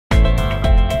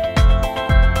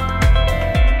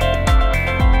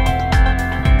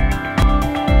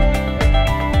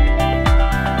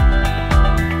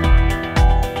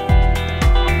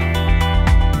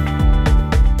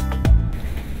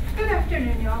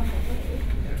Okay,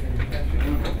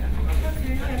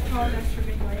 I apologize for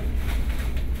being late.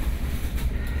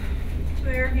 To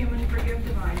err human, forgive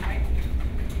divine, right?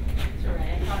 It's all right.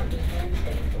 I thought it was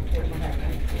Wednesday before you had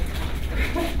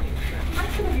I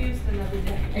could have used another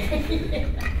day.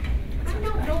 I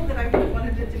don't know that I would have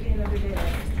wanted it to be another day like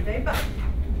yesterday, but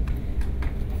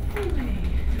anyway.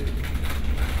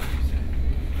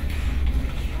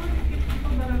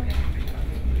 But okay.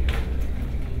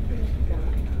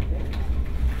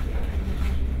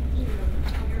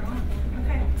 You're on.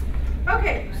 Okay.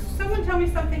 Okay, someone tell me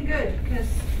something good, because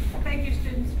thank you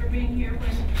students for being here when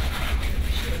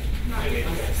not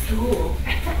at school.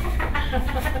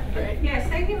 Yes,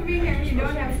 thank you for being here when you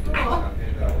don't have school.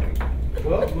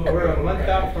 Well, we're a month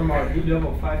out from our Blue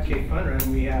Devil 5K fun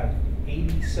run. We have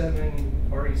 87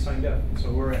 already signed up,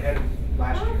 so we're ahead of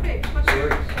last year. Perfect. So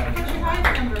we're excited. What's your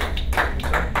highest number?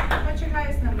 What's your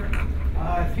highest number?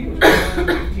 I think it was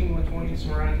 115, 120,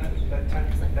 somewhere around that time.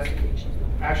 That's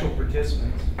actual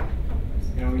participants.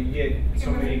 You know, we get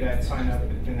so many that sign up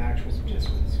than actual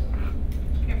participants. So.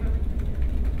 Kimberly.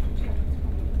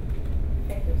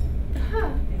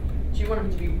 Do you want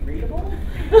them to be readable?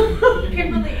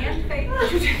 Kimberly and Faith.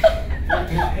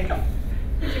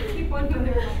 Keep one to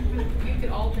their. You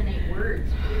could alternate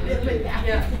words.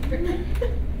 Yeah.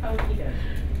 Okay, good.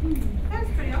 That's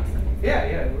pretty awesome.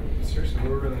 Yeah, seriously,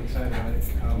 we're really excited about it.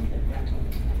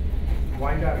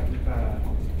 Wyandotte,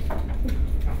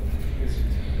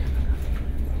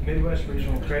 Midwest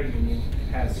Regional Credit Union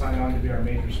has signed on to be our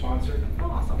major sponsor. Oh,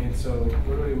 awesome. And so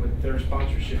literally with their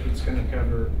sponsorship, it's going to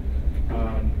cover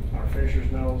our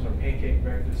finishers medals, our pancake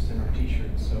breakfast, and our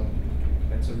t-shirts. So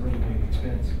that's a really big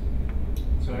expense.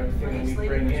 So everything that we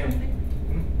bring in.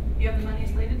 You have the money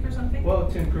slated for something? Well,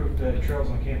 to improve the trails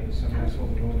on campus, and that's what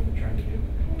we're going to try to do.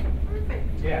 Perfect.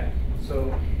 Yeah,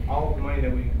 so all of the money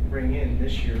that we bring in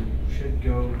this year should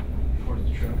go towards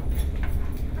the trail.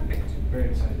 Perfect. Very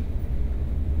excited.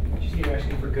 You're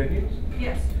asking for good news?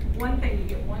 Yes. One thing, you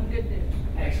get one good news.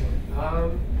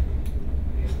 Excellent.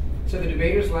 So the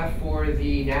debaters left for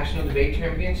the National Debate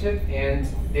Championship, and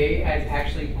they had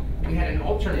actually, we had an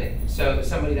alternate, so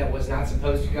somebody that was not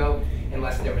supposed to go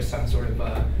unless there was some sort of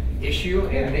issue,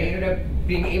 and they ended up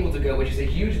being able to go, which is a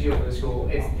huge deal for the school.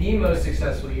 It's the most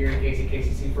successful year in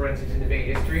KCKCC forensics and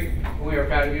debate history, and we are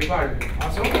proud to be a part of it.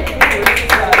 Awesome. And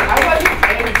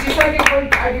just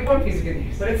I get one piece of good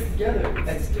news. But it's together.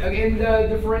 That's, again,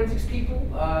 the forensics people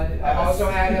also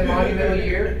had a monumental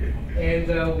year, and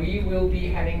we will be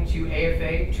heading to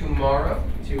AFA tomorrow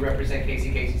to represent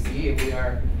KCKCC, and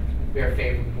we are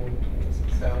favorable.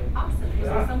 So Awesome. Is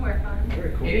it somewhere fun?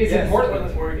 Very cool. it is in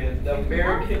Portland, Oregon, the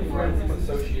American Forensic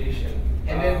Association.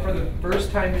 and then for the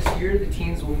first time this year, the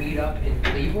teams will meet up in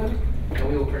Cleveland, and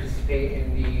we will participate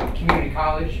in the Community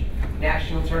College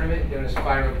National Tournament known as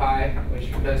Fire Pie,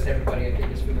 which most everybody I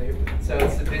think is familiar with. So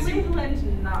it's a busy.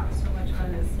 Cleveland, not so much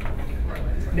fun as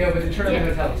Portland. No, but the tournament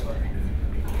hotel is fun.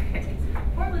 Okay.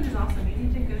 Portland is awesome. You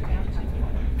need to go down to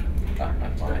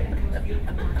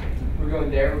We're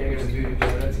going there. We're gonna go to Voodoo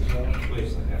Donuts as well.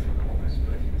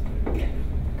 Yeah.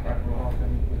 Rock and roll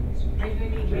Are you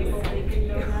going to eat maple bacon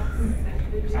donuts and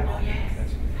Voodoo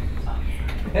donuts?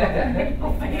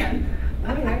 Oh, man.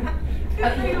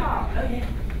 Good for you all. Okay.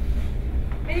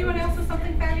 Anyone else with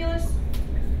something fabulous?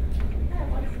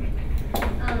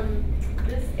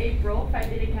 This April, Phi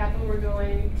Beta Kappa, we're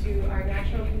going to our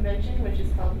national convention, which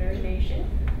is called Nerd Nation.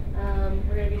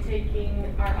 We're going to be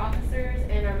taking our officers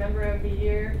and our member of the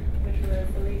year, which was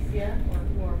Alicia, or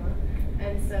Norma.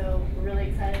 And so we're really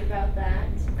excited about that.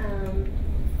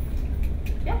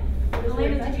 Yeah.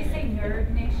 Elena, did you say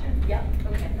Nerd Nation? Yep.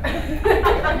 Okay.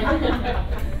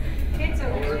 It's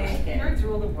okay. Nerds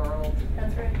rule the world.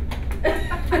 That's right.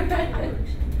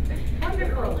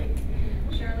 Wonderful.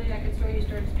 Shirley, I could swear you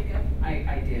started to speak up.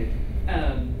 I did.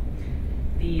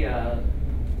 The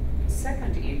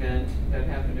second event that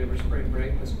happened over spring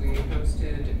break was we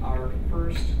hosted our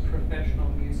first professional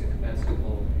music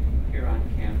festival here on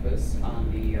campus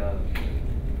on the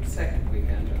second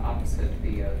weekend opposite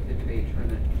the debate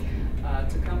tournament.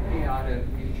 It's a company out of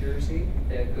New Jersey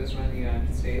that goes around the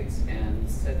United States and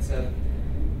sets up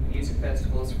music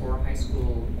festivals for high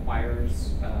school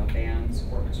choirs, bands,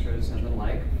 orchestras, and the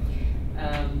like.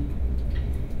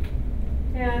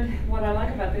 And what I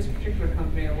like about this particular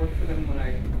company, I worked for them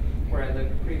where I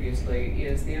lived previously,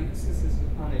 is the emphasis is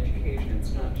upon education.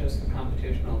 It's not just the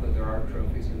competition, although there are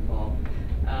trophies involved,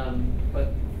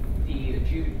 but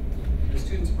the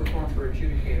students perform for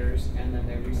adjudicators, and then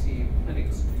they receive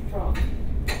clinics from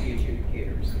the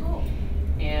adjudicators. Cool.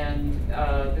 And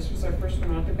this was our first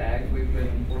one out the bag. We've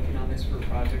been working on this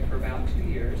project for about 2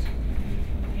 years.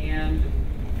 And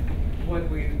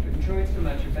what we enjoyed so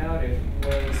much about it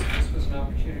was this was an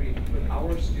opportunity to put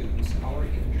our students, our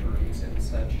interns and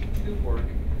such, to work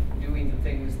doing the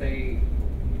things they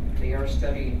are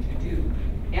studying to do,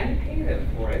 and pay them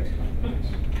for it.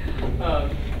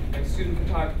 Like student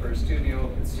photographers,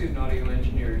 student audio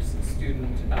engineers,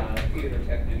 student theater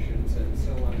technicians, and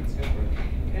so on and so forth.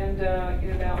 And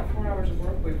in about 4 hours of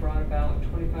work, we brought about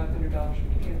 $2,500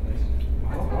 from campus.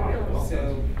 Wow.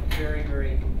 So very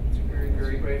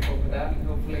grateful for that. And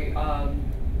hopefully,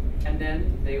 and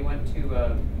then they went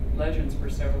to Legends for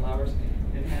several hours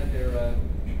and had their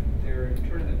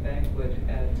tournament banquet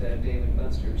at Dave &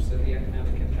 Buster's. So the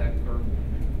economic impact for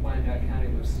Wyandotte County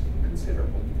was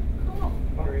considerable. Cool.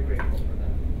 Very grateful for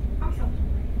that. Awesome.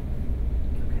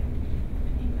 Okay.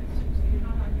 Any questions?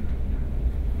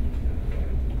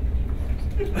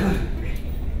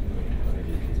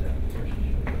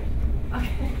 Okay.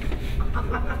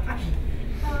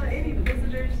 Any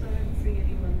visitors? I don't see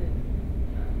anyone that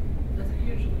doesn't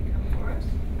usually come for us.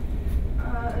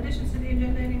 Additions to the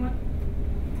agenda, anyone?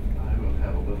 I will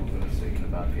have a little bit of thinking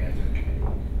about the answer.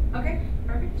 Okay,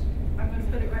 perfect. I'm going to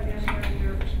put it right down here in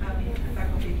your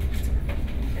faculty.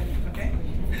 Okay?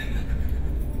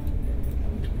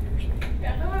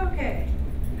 Okay.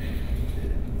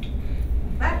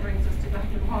 That brings us to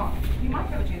Dr. Wong. You might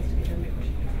have a chance to get in before she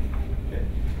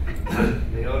gets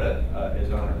Leota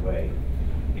is on her way,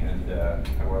 and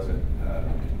I wasn't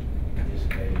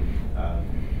anticipating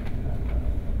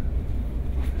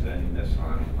presenting this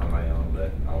on my own,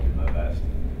 but I'll do my best.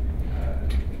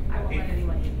 I won't let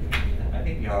anyone in. I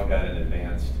think y'all got an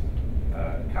advanced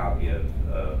copy of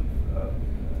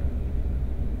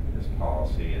this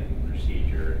policy and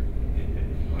procedure, if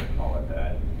you want to call it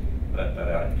that. But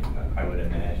I would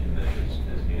imagine that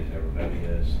as new as everybody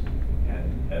is,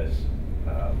 and as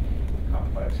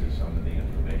complex as some of the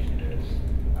information is,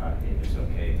 it's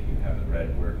okay if you haven't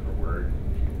read word for word.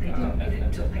 I didn't get it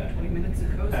until like 20 minutes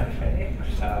ago.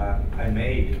 So I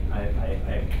made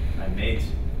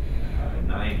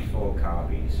 9 full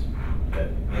copies that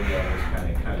maybe I'll just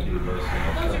kind of do this.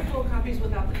 those are full copies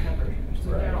without the cover, so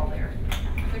Right. they're all there.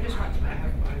 They're just front to back.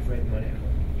 I've read one.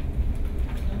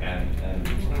 And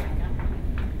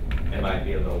it might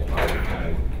be a little hard to kind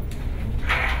of,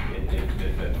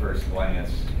 if at first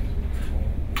glance.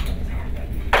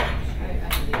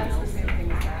 That's the same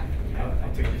thing as that. I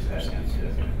took this assessment too.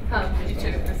 Did you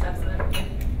take this assessment?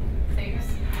 Thanks.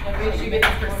 Make sure you get a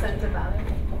percent about it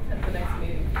at the next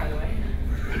meeting, by the way.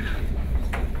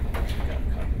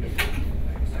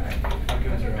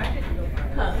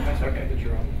 Huh? That's okay. That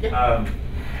you're on.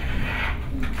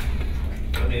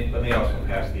 Let me also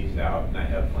pass these out, and I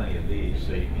have plenty of these,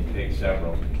 so you can take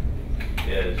several.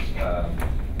 This is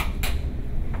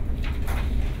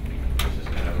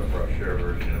kind of a brochure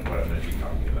version of what I'm going to be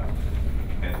talking about,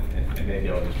 and maybe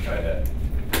I'll just try to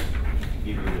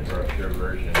give you the brochure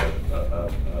version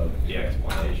of the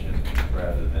explanation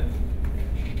rather than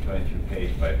going through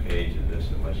page by page of this,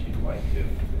 unless you'd like to.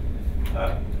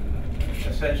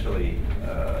 Essentially,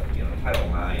 Title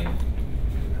IX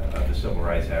of the Civil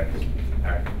Rights Act has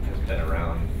been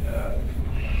around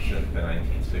since the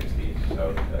 1960s,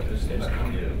 so this is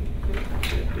nothing new.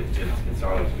 It's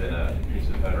always been a piece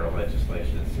of federal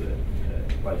legislation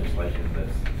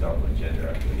that's dealt with gender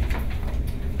equity.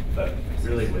 But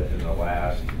really within the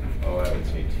last, I would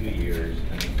say 2 years,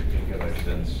 and in particular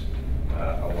since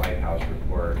a White House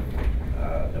report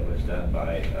that was done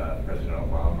by President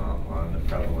Obama on the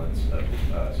prevalence of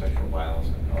sexual violence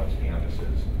on college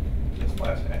campuses. Since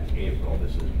last April,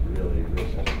 this has really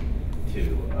risen to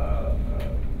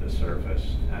the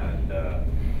surface. And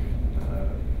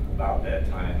about that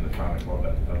time, the Chronicle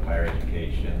of Higher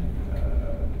Education,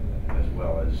 as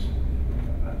well as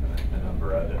a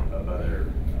number of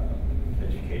other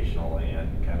educational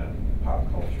and kind of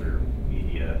pop culture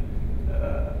media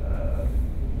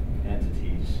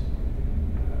entities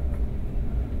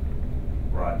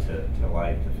brought to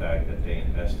light the fact that they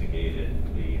investigated,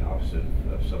 the Office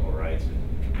of Civil Rights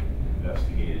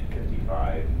investigated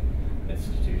 55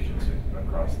 institutions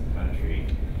across the country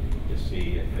to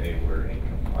see if they were in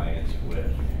compliance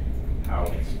with how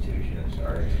institutions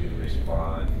are to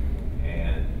respond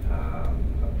and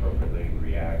appropriately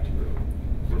react to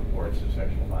reports of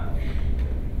sexual violence.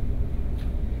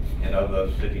 And of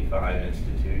those 55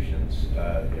 institutions,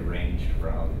 they range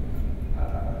from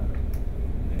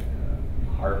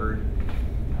Harvard,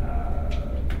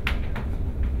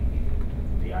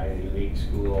 the Ivy League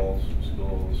schools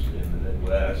in the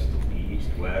Midwest, the East,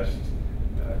 West,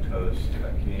 Coast,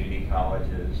 community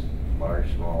colleges, large,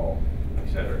 small, et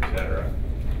cetera, et cetera.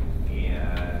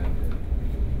 And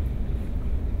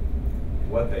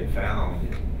what they found,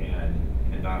 and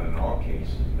not in all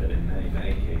cases, but in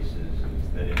many cases,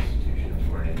 is that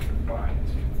institutions weren't in compliance.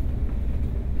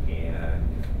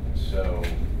 And so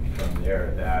from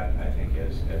there, that I think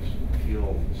has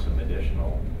fueled some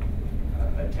additional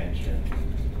attention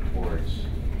towards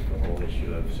the whole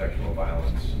issue of sexual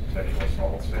violence, sexual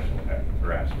assault, sexual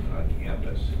harassment on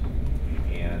campus.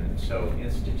 And so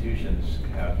institutions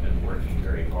have been working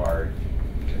very hard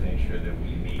to make sure that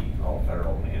we meet all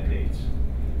federal mandates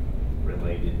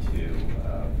related to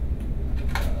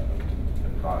the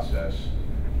process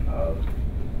of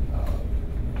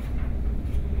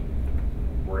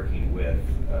working with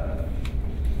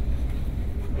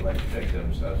alleged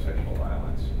victims of sexual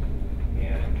violence,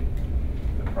 and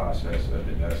the process of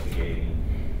investigating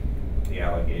the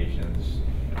allegations,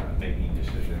 making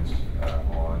decisions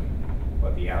on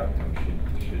what the outcome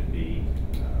should be.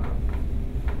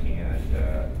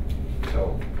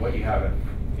 So what you have,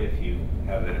 if you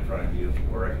have it in front of you,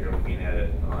 or if you're looking at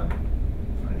it on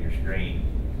your screen,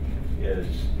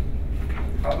 is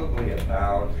probably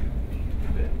about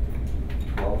the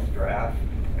 12th draft,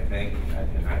 I think,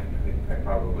 and I think I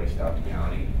probably stopped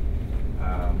counting.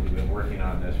 We've been working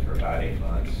on this for about 8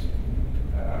 months,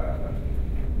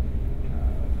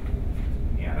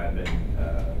 and I've been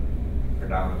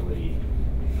predominantly,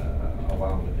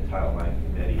 along with the Title IX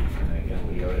committee, and again,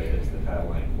 Leota is the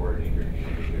Title IX coordinator, and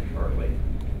she'll be here shortly.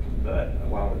 But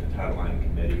along with the Title IX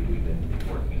committee, we've been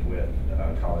working with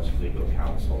College Legal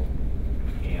Counsel,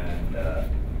 and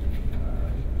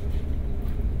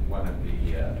one of the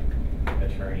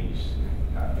attorneys,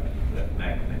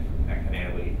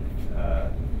 McAnally,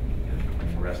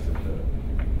 and the rest of the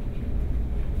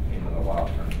name of the law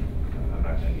firm, I'm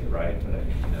not going to get it right, but I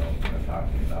think you know what I'm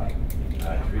talking about.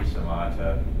 Teresa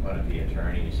Mata, one of the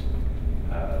attorneys,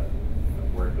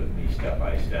 worked with me step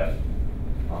by step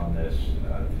on this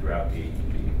throughout the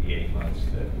 8 months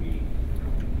that we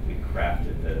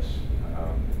crafted this.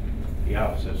 The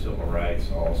Office of Civil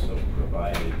Rights also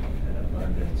provided an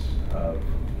abundance of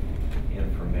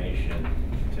information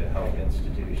to help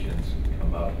institutions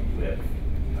come up with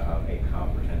a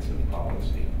comprehensive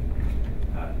policy.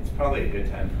 It's probably a good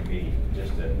time for me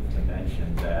just to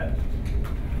mention that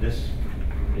this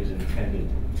is intended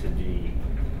to be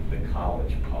the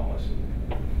college policy.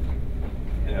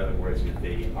 In other words, if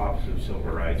the Office of Civil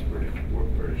Rights were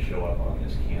to show up on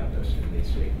this campus and they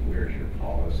say, "Where's your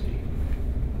policy?"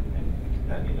 and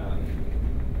depending on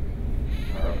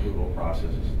our approval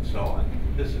processes and so on,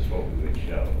 this is what we would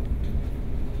show.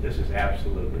 This is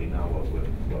absolutely not what we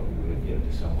would give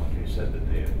to someone who said that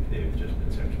they've just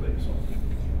been sexually assaulted.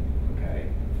 Okay,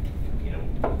 you know,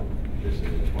 this is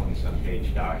a 20-some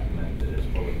page document that is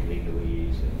full of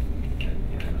legalese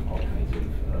and all kinds of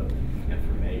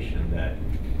information that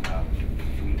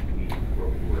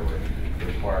we're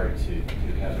required to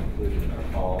have included in our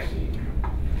policy.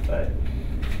 But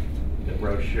the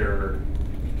brochure,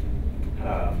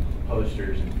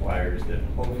 posters and flyers that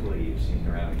hopefully you've seen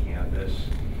around campus,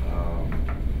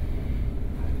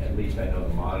 at least I know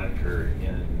the monitor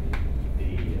in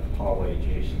the hallway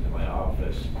adjacent to my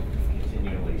office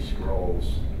continually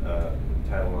scrolls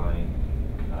Title IX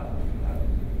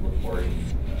reporting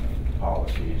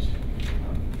policies.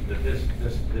 This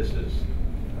is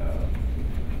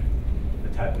the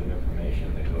type of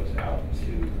information that goes out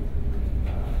to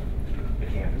the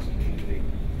campus community.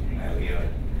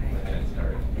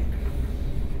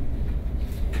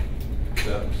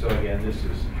 So again, this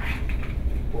is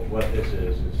what this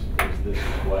is this is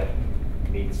what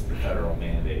meets the federal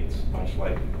mandates, much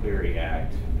like the Clery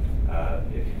Act.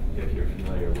 If you're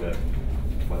familiar with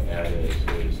what that is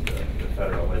the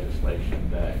federal legislation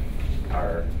that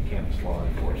our campus law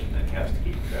enforcement has to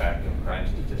keep track of crime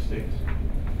statistics.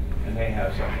 And they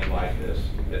have something like this.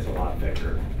 It's a lot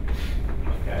thicker,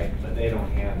 okay? But they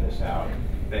don't hand this out.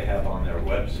 They have on their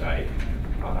website,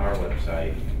 on our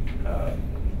website,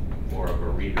 more of a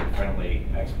reader-friendly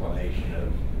explanation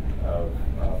of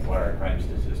what our crime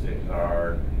statistics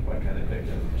are, what kind of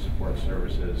victim support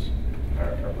services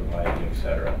are provided, et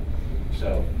cetera.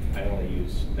 So I only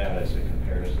use that as a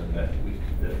comparison that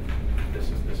this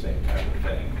is the same type of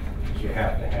thing. You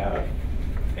have to have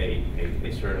a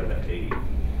sort of a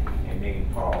main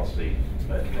policy,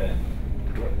 but then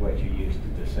what you use to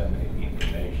disseminate the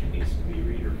information needs to be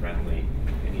reader-friendly.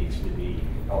 It needs to be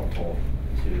helpful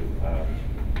to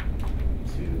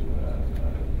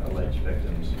alleged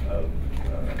victims of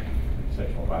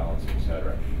sexual violence,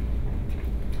 etc.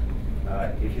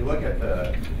 If you look at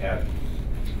the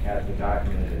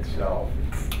document itself,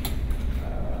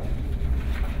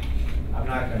 I'm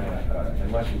not going to,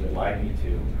 unless you would like me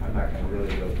to, I'm not going to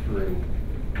really go through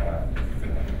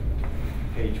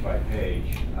page by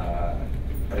page,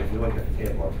 but if you look at the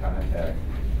table of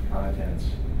contents,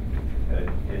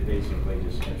 it basically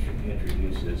just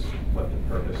introduces what the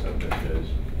purpose of this is,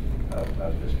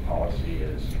 of this policy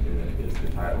is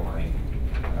the Title IX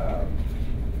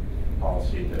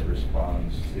policy that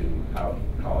responds to how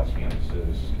college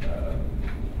campuses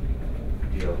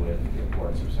deal with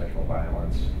reports of sexual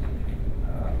violence.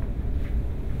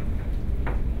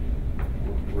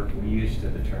 We're used to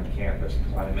the term campus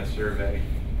climate survey,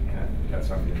 and that's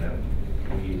something that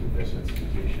we use at this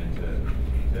institution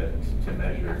to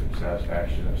measure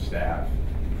satisfaction of staff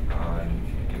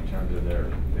in terms of their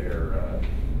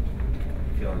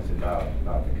feelings about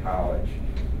the college.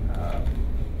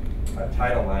 A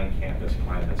Title IX campus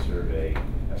climate survey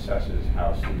assesses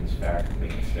how students, faculty,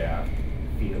 and staff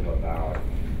feel about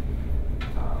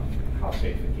how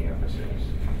safe the campus is.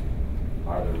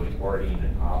 Are the reporting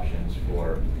options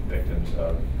for victims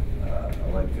of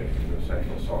alleged victims of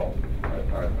sexual assault,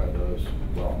 are those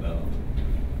well known?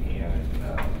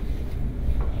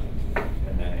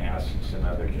 And then ask some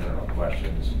other general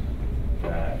questions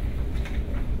that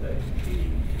the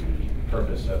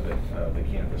purpose of the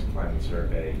campus climate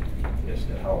survey is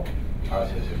to help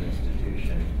us as an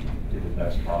institution do the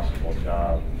best possible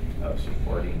job of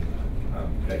supporting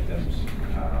victims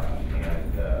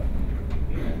and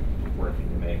working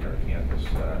to make our campus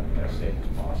as safe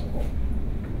as possible.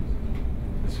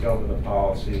 The scope of the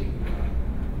policy,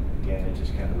 again, it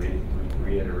just kind of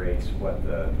reiterates what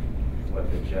the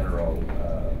general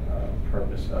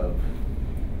purpose of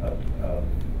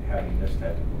having this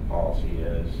type of a policy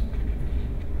is.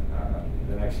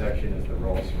 The next section is the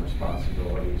roles and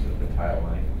responsibilities of the Title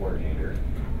IX coordinator.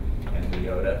 And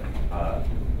Leota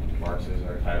Marks is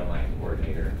our Title IX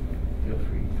coordinator. Feel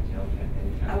free to jump in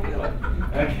anytime you like.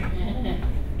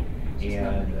 Okay.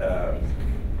 And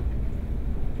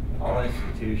all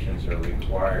institutions are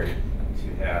required to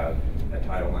have a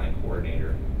Title IX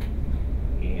coordinator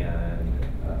and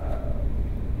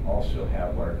also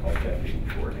have what are called deputy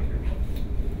coordinators.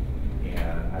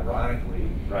 And ironically,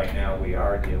 right now we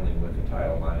are dealing with the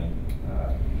Title IX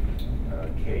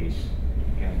case,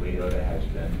 and Leota has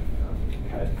been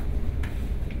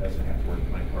doesn't have to work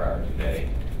 24 hours a day,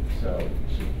 so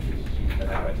she's been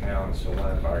out of town. So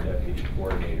one of our deputy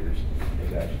coordinators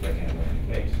is actually handling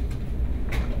the case.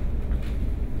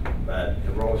 But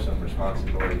the roles and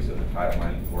responsibilities of the Title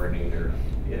IX coordinator,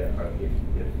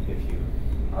 if you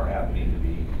are happening to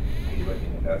be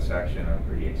looking at that section, are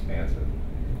pretty expansive.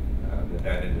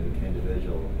 That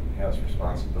individual has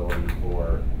responsibility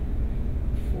for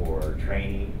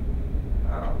training,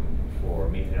 for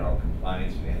meeting all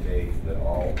compliance mandates, that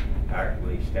all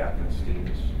faculty, staff, and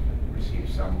students receive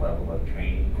some level of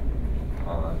training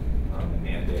on the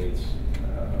mandates,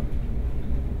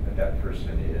 that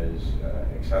person is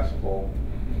accessible,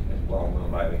 is well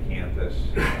known by the campus,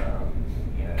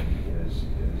 and is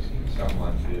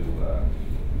someone who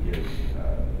is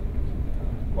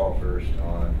well versed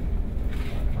on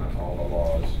all the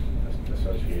laws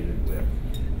associated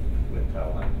with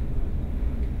Title IX.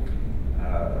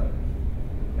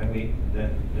 And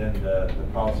then the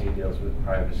policy deals with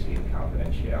privacy and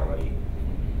confidentiality.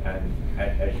 And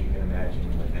as you can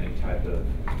imagine, with any type of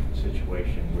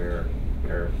situation where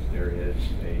there is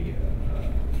a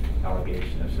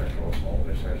allegation of sexual assault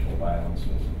or sexual violence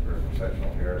or sexual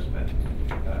harassment,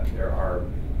 there are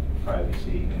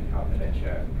privacy and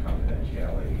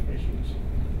confidentiality issues.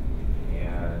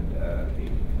 And Can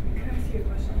I ask you a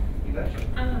question? you betcha.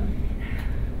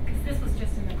 Because this was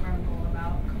just in the Chronicle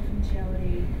about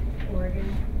confidentiality, Oregon.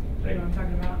 You know what I'm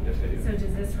talking about? Yes, I do. So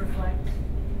does this reflect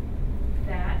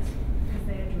that? Because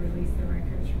they had to release the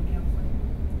records from counseling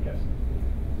Yes.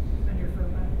 under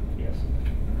FERPA? Yes.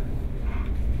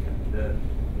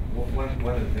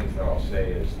 One of the things that I'll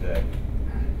say is that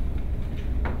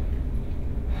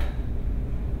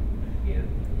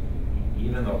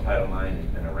even though Title IX has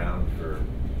been around for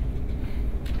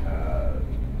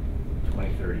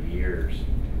 20, 30 years,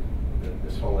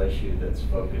 this whole issue that's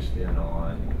focused in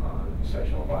on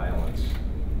sexual violence,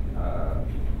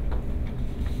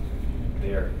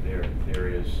 there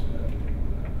is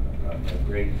a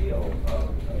great deal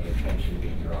of attention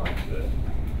being drawn to it.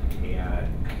 And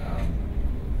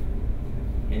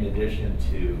in addition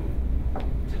to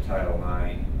Title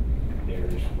IX,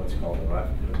 there's what's called the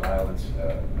Violence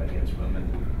Against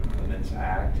Women's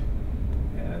Act,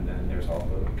 and then there's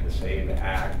also the SAVE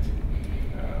Act,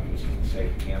 which is the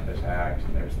Safe Campus Act,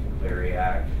 and there's the Clery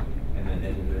Act, and then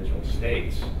individual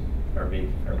states are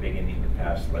beginning to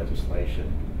pass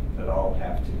legislation that all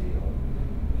have to deal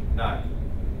not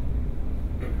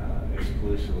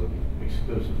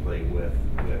exclusively with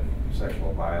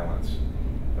sexual violence,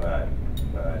 but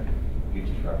you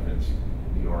just referenced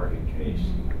the Oregon case.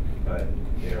 But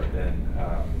there have been,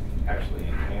 actually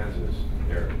in Kansas,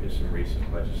 there is some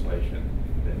recent legislation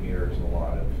that mirrors a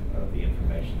lot of the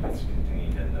information that's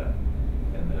contained in the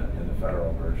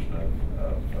federal version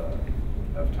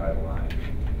of Title IX.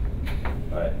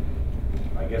 But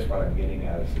I guess what I'm getting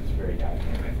at is it's very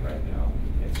dynamic right now.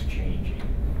 It's changing,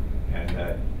 and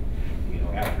that, you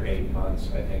know, after 8 months,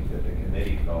 I think that the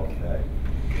committee felt that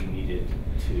we needed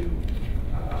to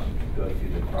go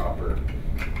through the proper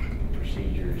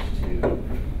procedures to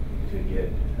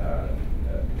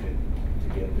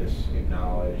get this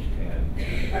acknowledged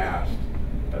and passed,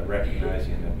 but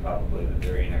recognizing that probably the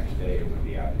very next day it would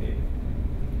be outdated,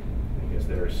 because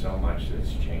there is so much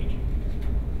that's changing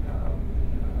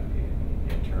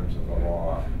in terms of the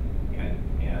law,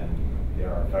 and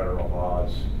there are federal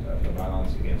laws. The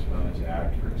Violence Against Women's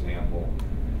Act, for example,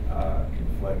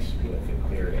 conflicts with the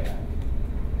Clery Act.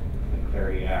 The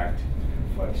Clery Act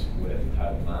conflicts with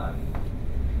Title IX.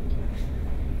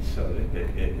 So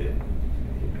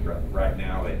right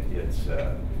now it's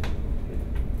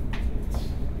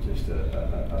just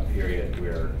a period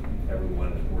where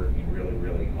everyone is working really,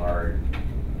 really hard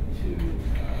to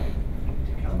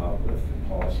come up with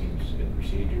policies and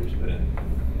procedures, but in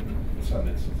some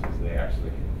instances they actually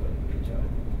conflict with each other.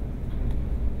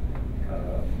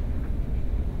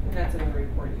 And that's in the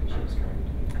reporting issues,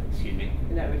 correct? Excuse me?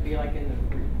 And that would be like in the,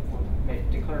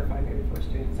 to clarify maybe for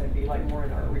students, that'd be like more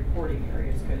in our reporting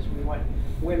areas, because we want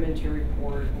women to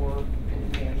report, or a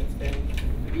man that's been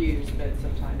abused, but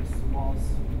sometimes laws,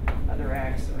 other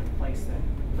acts are in place that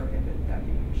prohibit that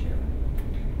being shared.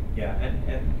 Yeah,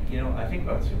 and you know, I think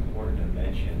what's important to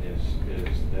mention is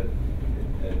that,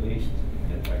 at least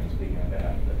if I can speak on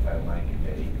behalf of the Title IX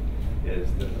committee, is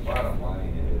that the bottom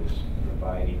line is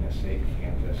providing a safe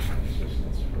campus and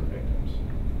assistance for victims.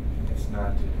 It's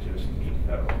not to just meet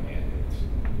federal mandates,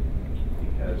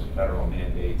 because federal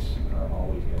mandates are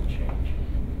always going to change,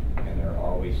 and they're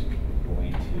always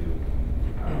going to,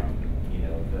 you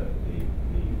know, the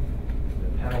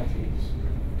penalties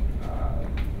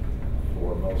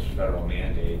for most federal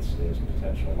mandates is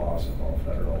potential loss of all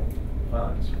federal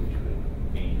funds, which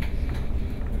would mean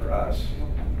for us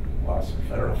loss of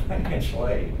federal financial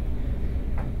aid.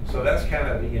 So that's kind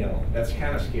of, you know, that's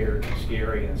kind of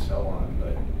scary and so on,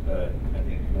 but I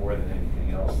think more than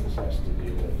anything else, this has to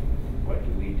do with what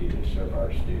do we do to serve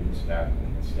our students, faculty,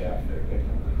 and staff that are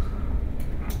victimized.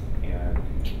 And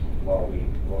while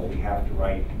we have to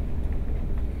write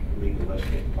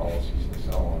legalistic policies and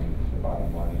so on, the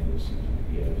bottom line is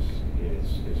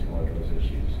one of those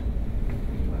issues.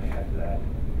 You want to add to that?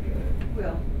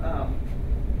 Well,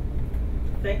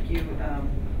 thank you. I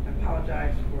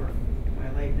apologize for my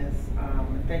lateness.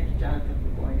 And thank you, Jonathan,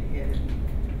 for going ahead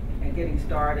and getting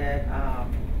started.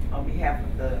 On behalf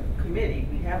of the committee,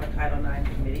 we have a Title IX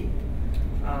committee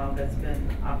that's been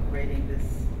operating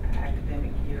this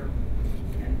academic year,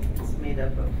 and it's made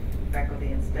up of faculty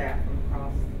and staff from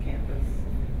across the campus,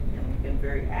 and we've been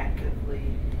very actively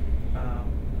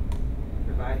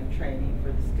providing training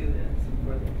for the students and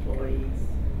for the employees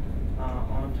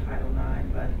on Title IX.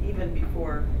 But even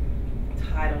before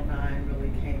Title IX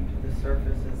really came to the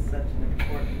surface as such an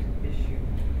important issue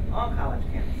on college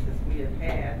campuses, we have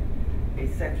had a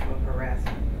sexual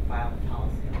harassment and violent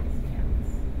policy on this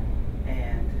campus.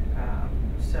 And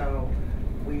so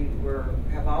we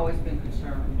have always been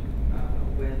concerned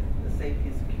with the safety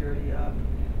and security of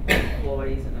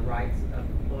employees and the rights of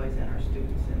employees and our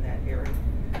students in that area.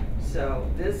 So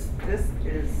this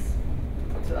is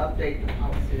to update the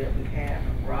policy that we have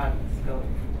and broaden the scope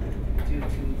due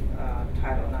to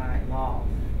Title IX laws.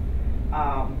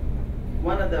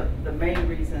 One of the main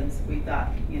reasons we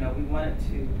thought, you know, we wanted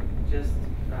to just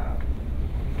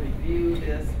review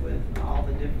this with all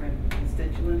the different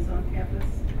constituents on campus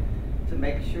to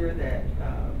make sure that,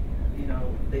 you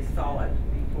know, they saw it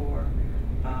before,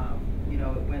 you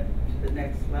know, it went to the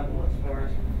next level as far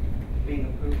as being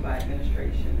approved by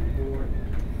administration and board.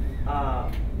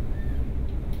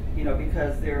 You know,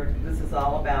 because this is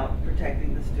all about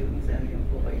protecting the students and the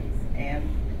employees and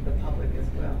the public as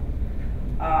well.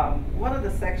 One of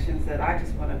the sections that I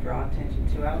just want to draw attention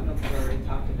to, I don't know if we already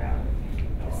talked about it,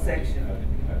 the section.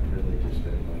 I've really just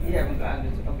been. You haven't gotten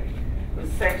it, okay. It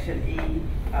was section E,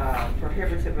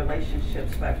 prohibited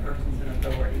relationships by persons in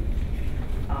authority.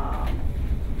 I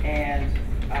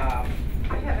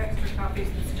have extra copies,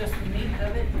 it's just the meat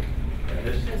of it. Yeah,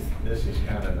 this is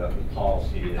kind of the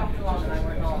policy. Dr. Long and I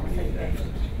were all on the same page.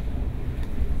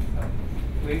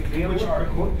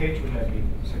 What page would that be?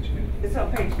 Section E? It's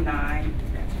on page 9,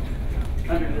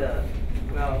 under the,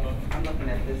 well, I'm looking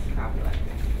at this copy like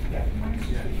this. Yeah,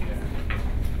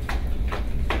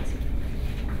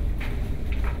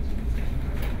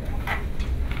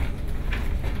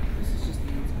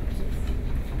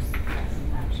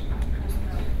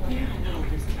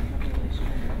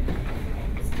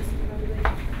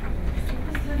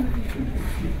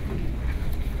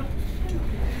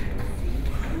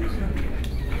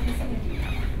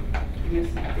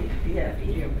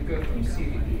 we go from C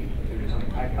to E.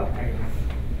 Okay.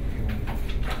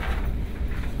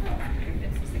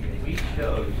 We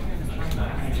chose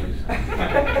not to use.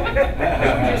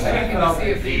 Just checking to see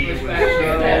if the English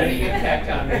fashion had any impact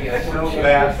on the So worksheet.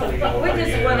 vastly We just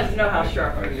overused. wanted to know how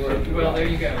sharp you were. Well, there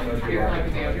you go. Here, look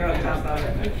at the You're on top other.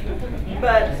 of it.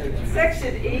 But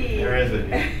section E. There is a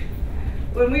D.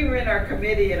 When we were in our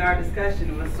committee and our discussion,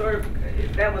 it was sort of,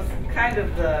 that was kind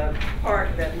of the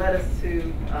part that led us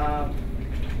to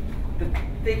the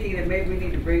thinking that maybe we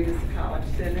need to bring this to College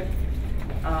Center.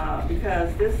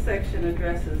 Because this section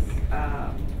addresses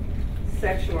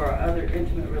sexual or other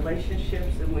intimate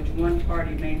relationships in which one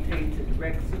party maintains a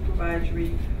direct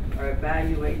supervisory or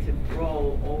evaluative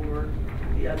role over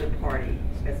the other party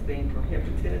as being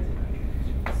prohibited.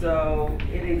 So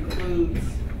it includes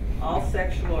all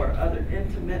sexual or other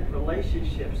intimate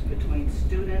relationships between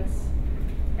students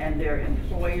and their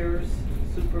employers,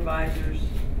 supervisors,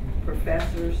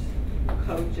 professors,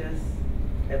 coaches,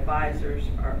 advisors,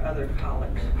 or other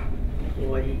college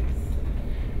employees.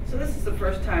 So this is the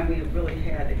first time we have really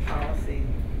had a policy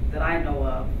that I know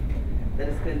of that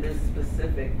has been this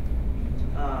specific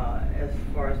as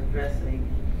far as addressing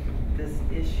this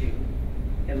issue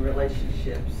in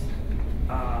relationships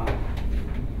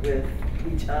with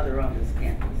each other on this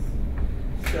campus.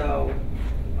 So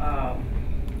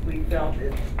we felt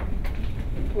it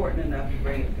important enough to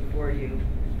bring it before you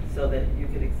so that you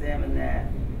could examine that,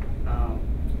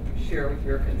 share with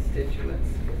your constituents,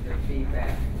 get their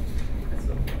feedback, and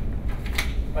so forth.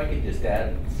 If I could just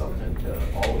add something to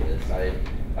all of this,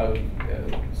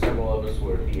 several of us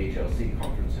were at the HLC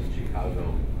conference in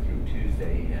Chicago through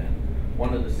Tuesday, and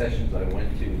one of the sessions I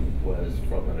went to was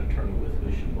from an attorney with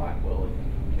Bush and Blackwell in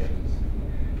Kansas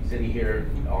City here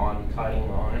on Title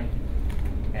IX,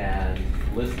 and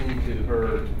listening to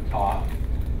her talk,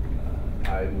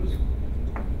 I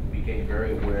became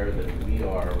very aware that we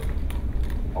are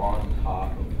on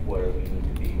top of where we need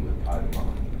to be with Title IX.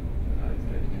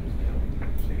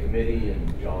 The committee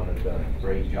and John have done a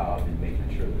great job in making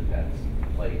sure that that's in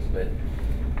place. But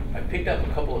I picked up a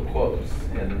couple of quotes,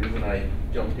 and the reason I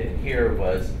jumped in here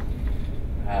was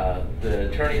the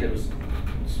attorney that was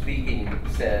speaking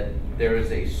said, "There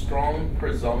is a strong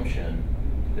presumption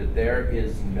that there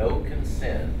is no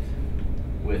consent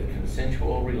with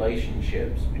consensual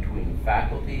relationships between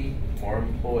faculty or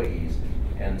employees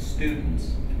and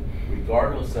students,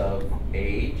 regardless of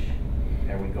age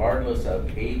and regardless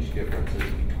of age differences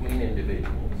between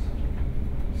individuals."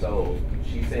 So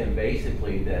she's saying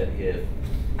basically that if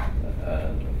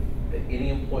any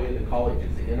employee of the college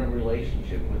is in a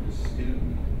relationship with a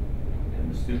student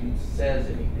and the student says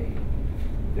anything,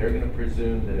 they're going to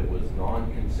presume that it was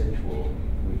non-consensual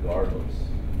regardless.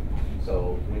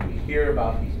 So when you hear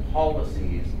about these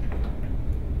policies,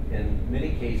 in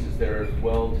many cases they're as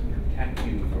well to protect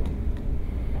you from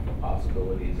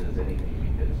possibilities as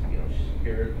anything, because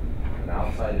here's an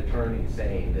outside attorney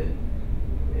saying that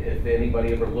if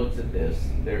anybody ever looks at this,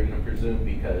 they're going to presume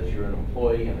because you're an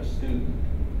employee and a student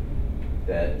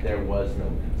that there was no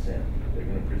consent. They're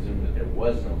going to presume that there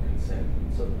was no consent,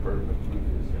 and so the burden of proof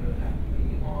is going to have to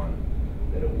be on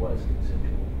that it was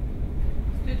consensual.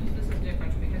 Students, this is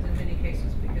different because in many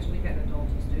cases, because we've had adult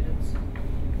students,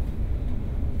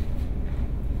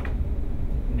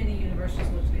 many universities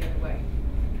look the other way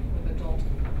with adult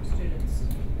students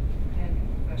and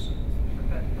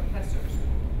professors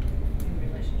in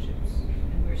relationships,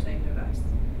 and we're saying no dice.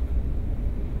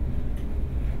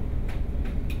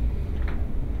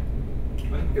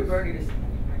 My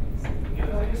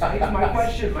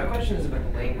question is about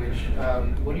the language.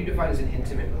 What do you define as an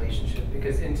intimate relationship?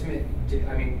 Because intimate,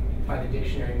 by the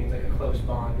dictionary means like a close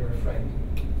bond or a friend.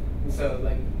 And so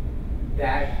like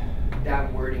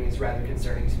that wording is rather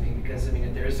concerning to me, because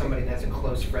if there is somebody that's a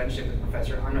close friendship with a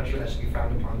professor, I'm not sure that should be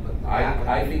frowned upon. But I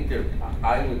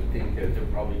would think that they're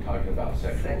probably talking about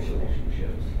sexual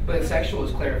relationships. But sexual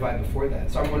is clarified before that,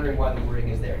 so I'm wondering why the wording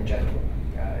is there in general.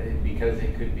 Because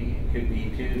it could be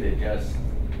too that just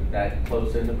that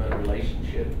close intimate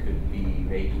relationship could be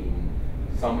making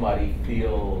somebody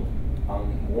feel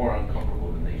more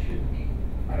uncomfortable than they should be.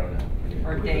 I don't know.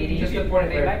 Or dating. Just the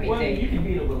point of Well, you can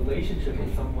be in a relationship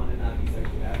with someone and not be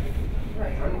sexually active with them.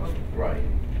 Right. Right.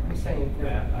 I'm saying.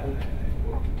 Yeah,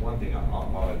 one thing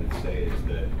all I would say is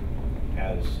that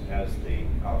as the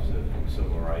Office of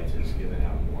Civil Rights has given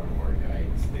out more and more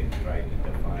guidance, they've tried to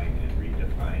define and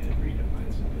redefine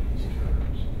some of these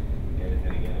terms. And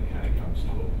again, it kind of comes to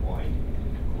a point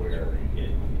where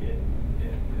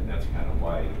and that's kind of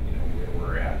why, where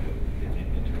we're at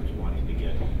in terms of wanting to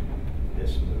get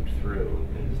this moved through,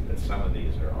 is that some of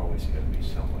these are always going to be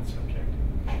somewhat subjective.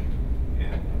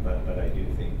 But I do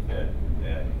think that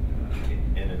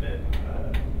intimate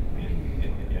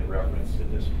in reference to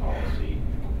this policy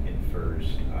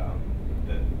infers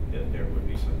that there would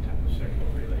be some type of sexual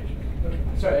relation.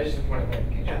 Sorry, I just want to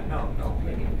clarification. Yeah, no.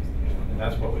 And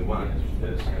that's what we want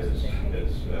is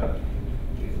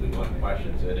we want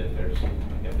questions that if there's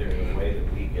a way that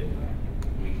we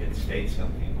could state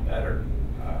something better,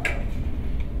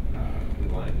 we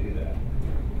want to do that.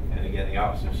 And again, the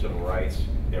Office of Civil Rights,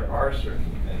 there are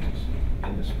certain things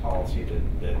in this policy that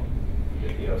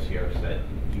the OCR said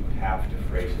you have to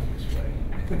phrase it this way.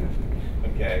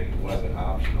 Okay, it wasn't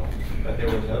optional. But there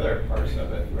was other parts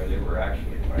of it where they were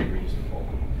actually quite reasonable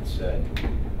and said,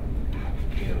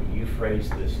 you phrase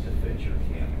this to fit your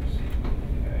campus.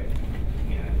 Okay?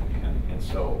 And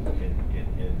so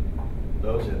in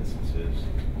those instances,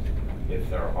 if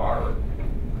there are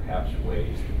perhaps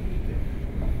ways that we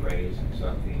can phrase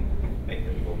something, make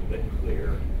it a little bit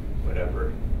clearer,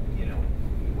 whatever,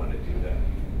 we want to do that.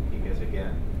 Because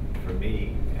again, for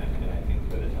me, and I think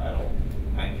for the Title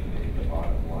IX committee, the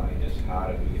bottom line is how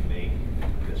do we make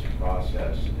this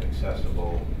process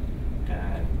accessible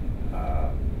and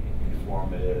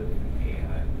informative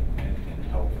and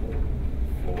helpful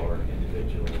for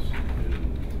individuals who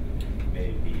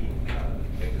may be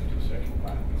victims of sexual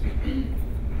violence.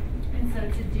 And so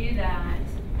to do that,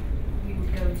 we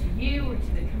would go to you or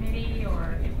to the committee,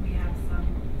 or if we have some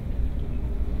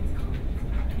comments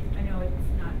about it. I know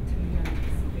it's not to be on this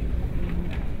big thing.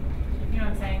 You know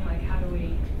what I'm saying? Like, how do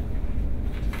we?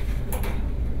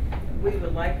 We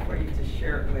would like for you to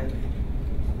share it with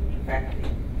faculty,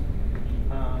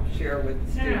 share with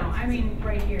students. No, I mean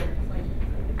right here, like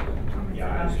comments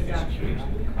about the document.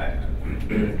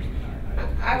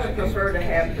 I would prefer to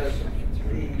have the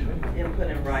input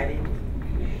in writing.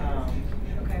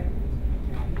 Okay.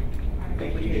 I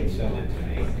think you can send it to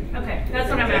me. Okay, that's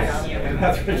what I'm asking you. And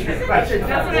that's what your question is.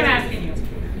 That's what I'm asking you.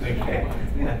 Okay.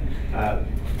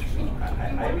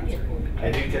 I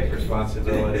do take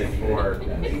responsibility for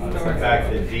the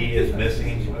fact that D is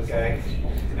missing, okay?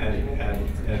 And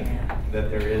that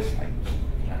there is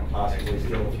possibly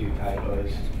still a few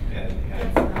typos, and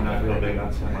I'm not real big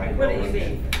on semicolons. What do you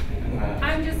mean?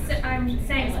 I'm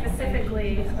saying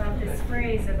specifically about this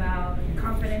phrase about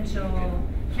confidential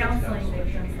counseling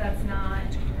victims. That's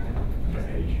not.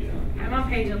 I'm on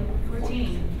page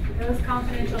 14. Those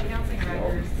confidential counseling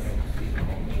records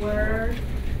were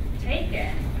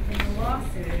taken in the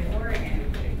lawsuit in Oregon.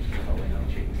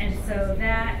 And so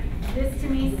this to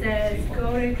me says,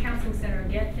 go to a counseling center,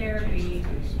 get therapy.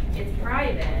 It's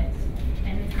private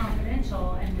and it's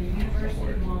confidential, and the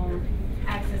university won't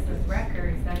access those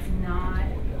records. That's not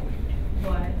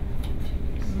what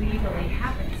legally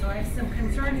happens. So I have some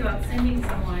concerns about sending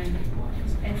someone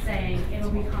and saying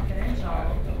it'll be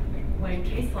confidential when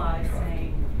case law is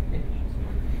saying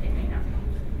it may not.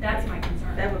 That's my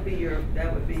concern. That would be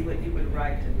what you would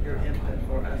write to your input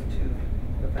for us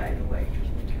to evaluate.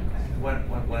 One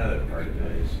other part of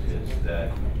it is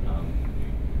that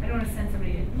I don't want to send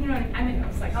somebody to, I'm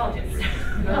a psychologist.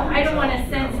 I don't want to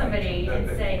send somebody and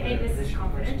say, hey, this is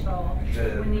confidential,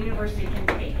 when the university can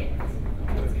take it.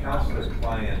 the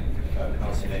counselor-client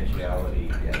confidentiality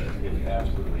is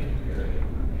absolutely imperative.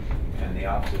 And the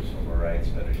Office of Civil Rights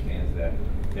understands that.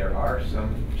 There are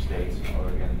some states,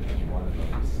 Oregon is one of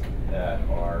them, that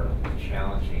are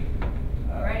challenging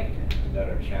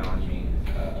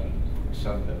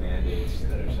some of the mandates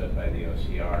that are set by the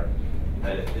OCR.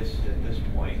 But at this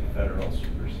point, federal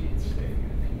supersedes state.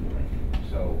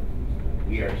 So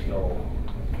we are still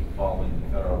following the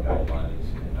federal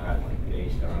guidelines and not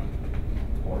based on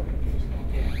Oregon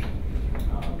case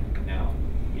law. Now,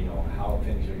 how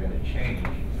things are going to change.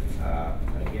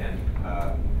 Again,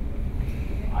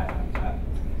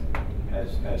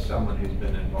 as someone who's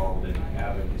been involved in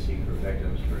advocacy for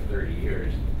victims for 30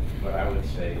 years, what I would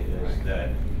say is that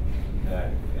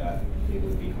it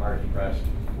would be hard pressed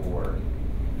for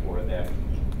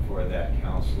that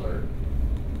counselor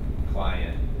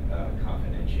client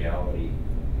confidentiality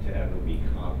to ever be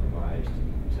compromised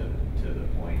to the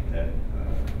point that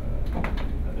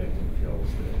a victim feels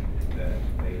that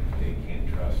they can't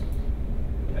trust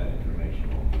that information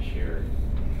will be shared.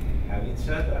 Having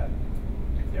said that,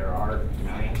 there are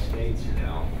 9 states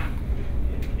now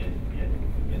in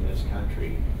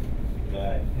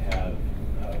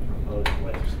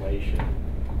legislation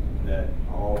that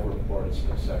all reports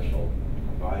of sexual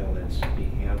violence be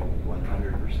handled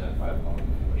 100% by law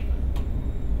enforcement,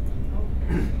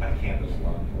 by campus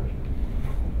law enforcement.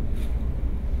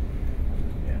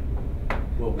 Yeah.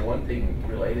 Well, one thing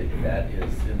related to that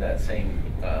is in that same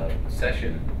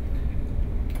session,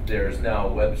 there's now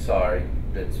a website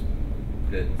that's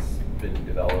been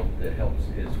developed that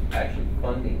is actually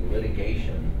funding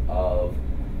litigation of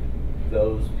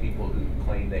those people who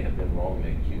claim they have been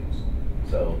wrongly accused.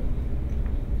 So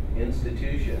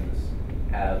institutions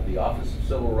have the Office of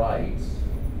Civil Rights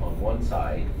on one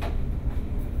side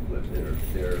with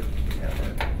their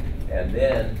hammer, and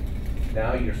then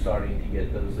now you're starting to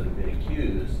get those that have been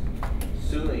accused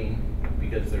suing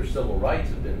because their civil rights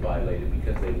have been violated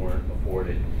because they weren't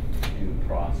afforded due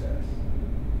process.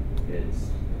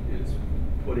 It's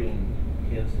putting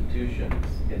institutions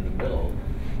in the middle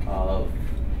of,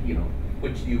 you know,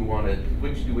 which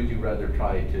would you rather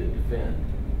try to defend?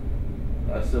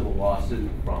 A civil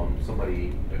lawsuit from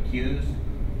somebody accused,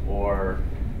 or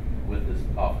with the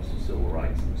Office of Civil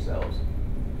Rights themselves?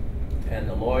 And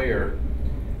the lawyer,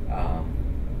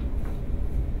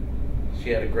 she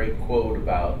had a great quote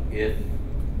about if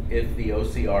the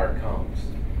OCR comes.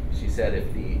 She said,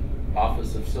 if the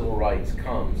Office of Civil Rights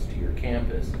comes to your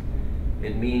campus,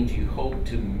 it means you hope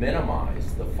to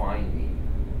minimize the finding,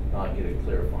 not get a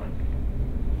clear finding.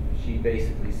 She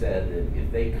basically said that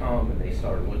if they come and they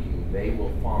start looking, they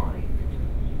will find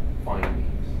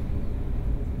findings.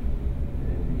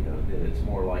 And you know, that it's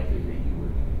more likely that you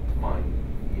would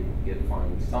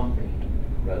find something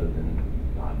rather than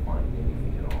not find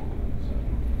anything at all. So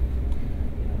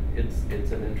you know,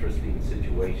 it's an interesting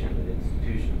situation that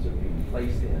institutions are being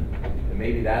placed in. And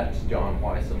maybe that's, John,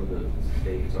 why some of the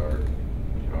states are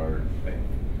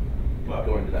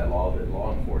going to that law that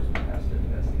law enforcement has to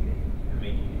investigate. I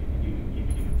mean,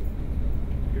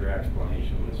 your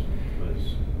explanation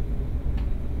was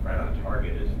right on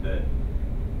target. Is that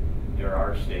there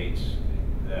are states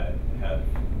that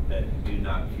do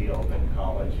not feel that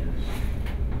college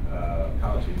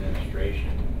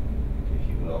administration, if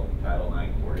you will, Title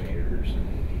IX coordinators and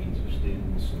deans of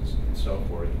students and so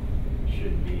forth,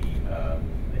 should be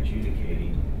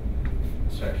adjudicating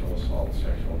sexual assault,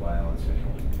 sexual violence,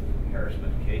 sexual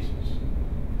harassment cases.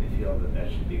 They feel that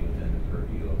that should be within the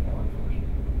purview of law enforcement.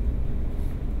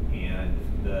 And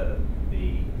the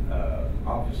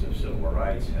Office of Civil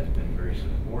Rights has been very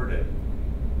supportive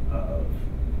of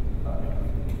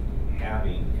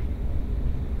having,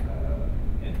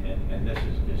 and this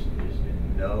is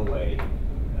in no way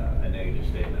a negative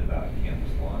statement about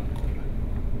campus law enforcement,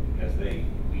 because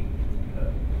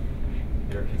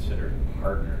they're considered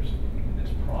partners in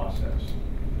this process.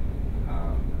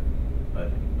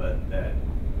 But that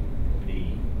the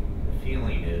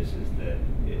feeling is that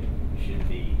it should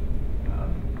be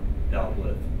dealt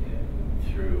with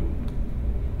through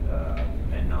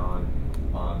a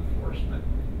non-law enforcement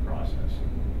process.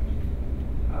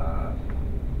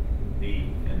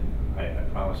 And I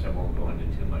promise I won't go into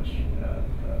too much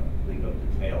legal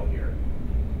detail here,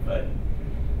 but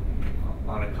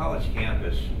on a college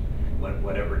campus,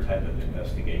 whatever type of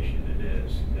investigation it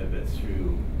is, if it's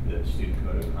through the Student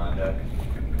Code of Conduct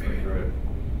or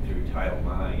through Title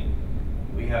IX,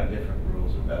 we have different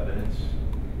rules of evidence.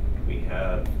 We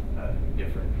have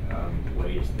different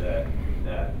ways that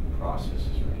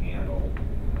processes are handled.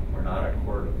 We're not a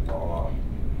court of law.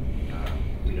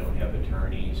 We don't have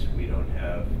attorneys. We don't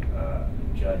have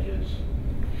judges.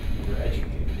 We're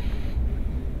educated.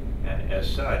 And as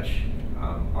such,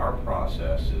 our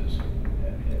process is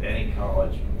at any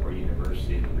college or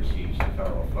university that receives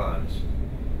federal funds,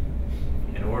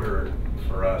 in order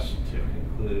for us to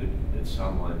conclude that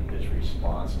someone is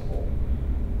responsible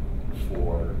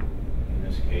for, in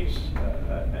this case,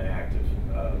 an act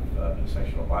of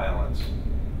sexual violence,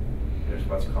 there's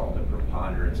what's called the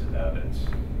preponderance of evidence,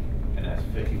 and that's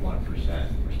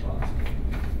 51% responsible.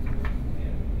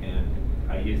 And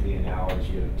I use the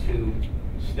analogy of two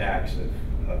stacks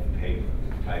of paper,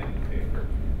 typing paper,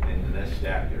 and in this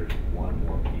stack there's one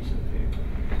more piece of paper.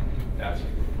 That's a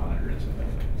preponderance of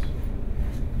evidence.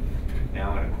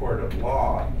 Now in a court of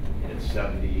law, it's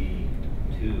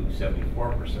 72,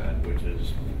 74%, which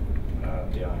is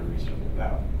beyond a reasonable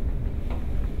doubt.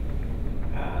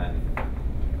 And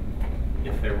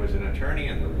if there was an attorney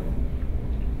in the room,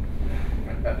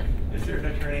 is there an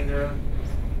attorney in the room?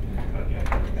 Okay.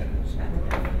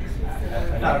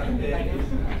 I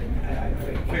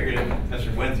figured if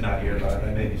Mr. Wynn's not here, but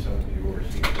maybe some of you were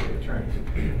seeking for attorneys.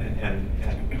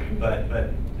 But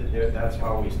that's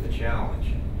always the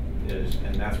challenge,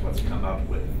 and that's what's come up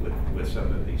with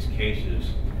some of these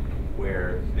cases,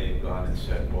 where they've gone and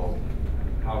said, well,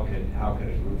 how could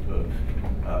a group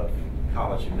of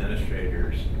college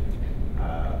administrators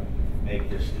make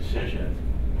this decision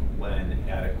when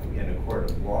in a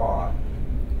court of law,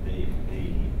 the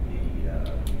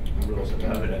rules of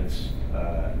evidence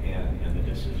and the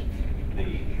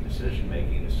decision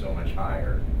making is so much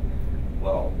higher.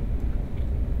 Well,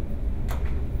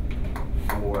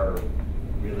 for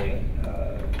really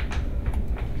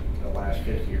the last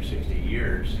 50 or 60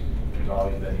 years, there's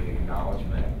always been the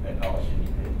acknowledgement that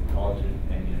college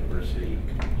and university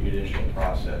judicial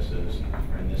processes,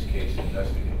 or in this case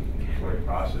investigatory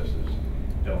processes,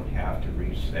 don't have to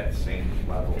reach that same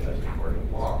level as a court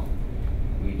of law.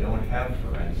 We don't have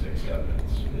forensics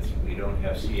evidence. We don't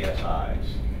have CSIs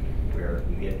where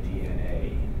we get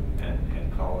DNA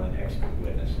and call in expert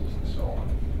witnesses and so on.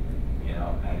 You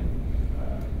know, and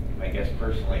I guess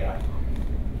personally,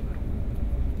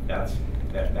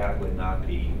 that would not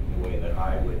be the way that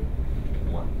I would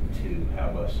want to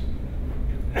have us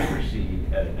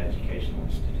proceed at an educational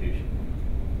institution.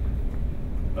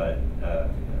 But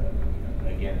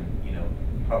again, you know,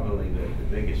 probably the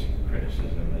biggest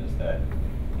criticism is that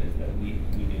we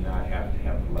do not have to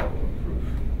have the level of proof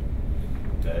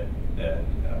that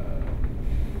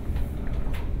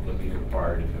would be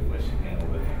required if it was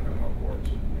handled in the criminal courts.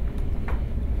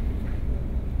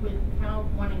 Without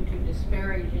wanting to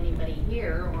disparage anybody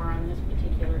here or on this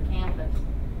particular campus,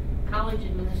 college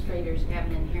administrators have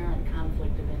an inherent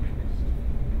conflict of interest,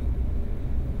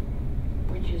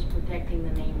 which is protecting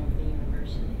the name of the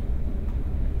university.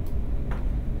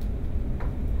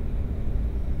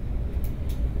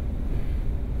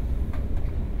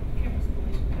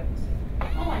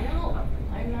 Oh, I know.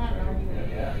 I'm not arguing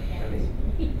with campus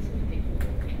police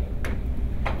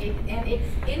particularly. And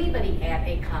it's anybody at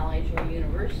a college or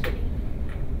university.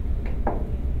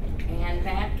 And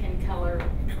that can color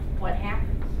what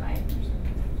happens, right?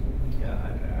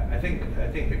 Yeah, I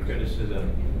think the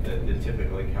criticism that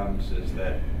typically comes is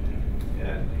that,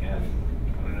 and I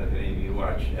don't know if any of you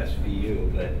watch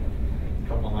SVU, but a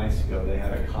couple of nights ago they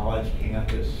had a college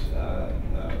campus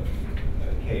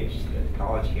case that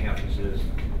college campuses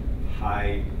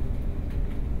hide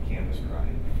campus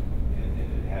crime, and it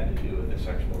had to do with a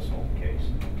sexual assault case.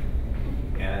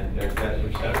 And there's that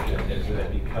perception is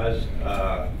that because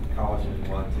colleges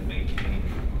want to maintain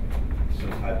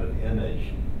some type of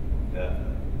image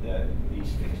that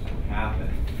these things don't happen,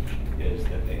 is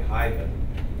that they hide them.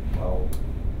 Well,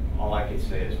 all I could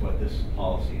say is what this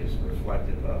policy is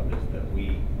reflective of is that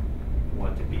we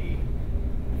want to be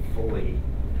fully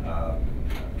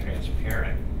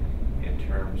transparent in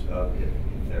terms of if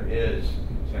there is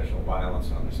sexual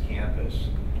violence on this campus,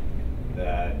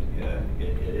 that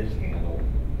it is handled.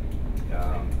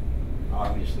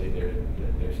 Obviously,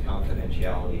 there's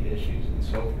confidentiality issues and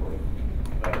so forth,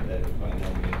 but that by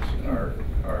no means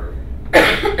are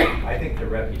I think the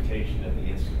reputation of the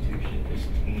institution is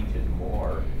tainted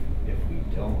more if we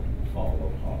don't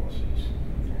follow policies,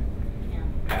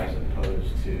 as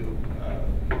opposed to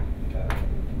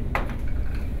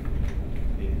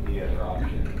the other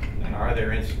option. And are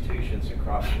there institutions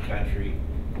across the country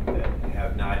that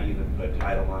have not even put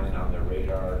Title IX on their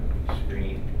radar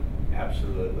screen?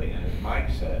 Absolutely. And as Mike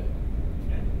said,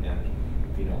 and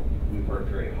you know, we've worked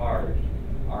very hard,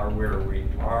 are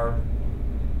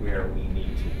where we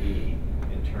need to be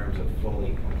in terms of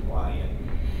fully compliant.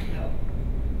 No.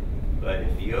 But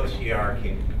if the OCR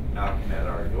came knocking at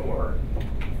our door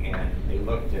and they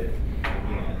looked at,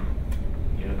 again,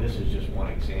 you know, this is just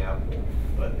one example,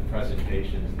 but the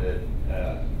presentations that,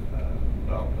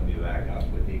 well, let me back up.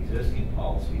 With the existing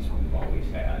policies we've always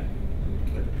had,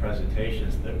 with the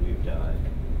presentations that we've done,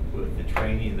 with the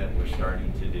training that we're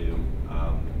starting to do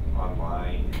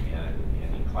online and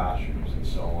in classrooms and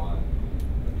so on,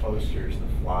 the posters, the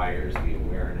flyers, the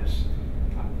awareness,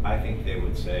 I think they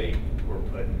would say we're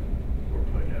putting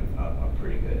a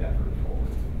pretty good effort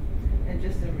forward. And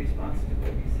just in response to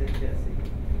what you said, Jesse,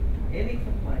 any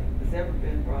complaint that's ever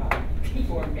been brought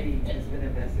before me has been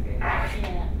investigated.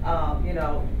 Yeah. You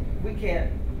know, we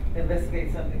can't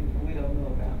investigate something we don't know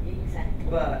about. Exactly.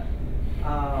 But,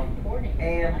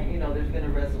 and, you know, there's been a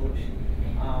resolution.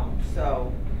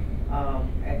 So,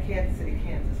 at Kansas City,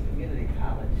 Kansas Community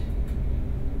College,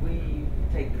 we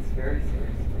take this very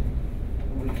seriously.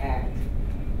 We act,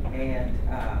 and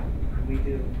we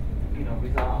do, you know,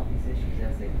 resolve these issues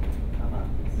as they come up.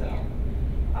 So,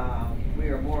 we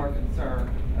are more concerned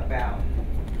about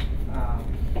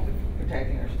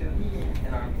protecting our students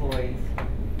and our employees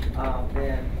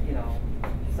than, you know,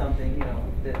 something, you know,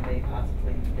 that may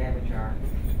possibly damage our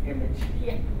image.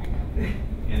 Yeah, I know.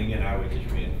 And again, I would just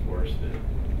reinforce that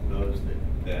those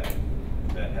that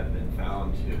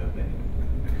found to have been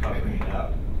covering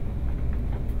up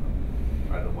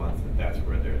are the ones that's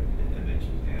where the image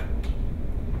is damaged.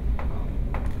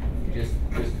 Just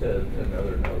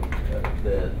another note,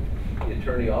 the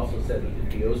attorney also said that if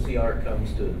the OCR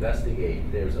comes to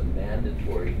investigate, there's a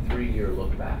mandatory 3-year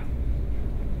look back.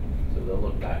 So they'll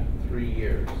look back 3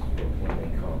 years from when they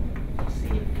come to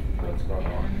see what's going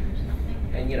on.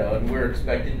 And and we're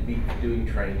expected to be doing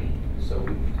training, so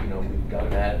we've done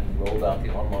that, rolled out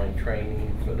the online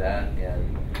training for that,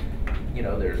 and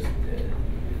there's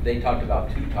they talked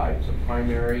about 2 types: a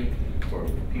primary for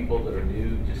people that are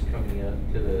new, just coming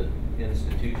into the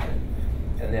institution,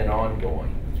 and then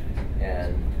ongoing.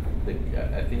 And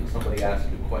I think somebody asked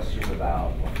a question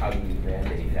about, well, how do you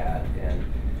mandate that? And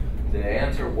the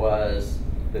answer was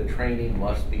the training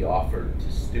must be offered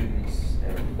to students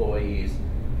and employees,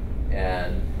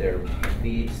 and there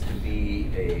needs to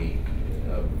be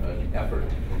an effort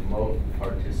to promote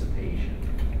participation.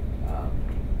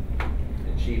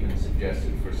 And she even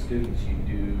suggested for students you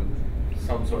do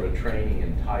some sort of training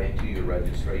and tie it to your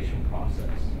registration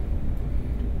process.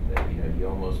 That you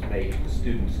almost make the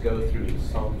students go through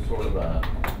some sort of a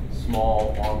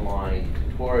small online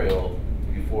tutorial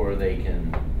before they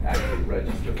can actually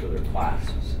register for their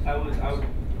classes. I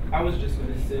was just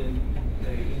going to send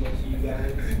an email to you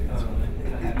guys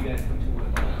and have you guys come to one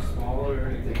of the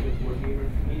smaller executive board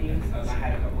meetings. I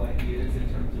had a couple ideas in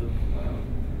terms of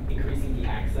increasing the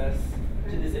access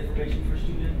to this information for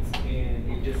students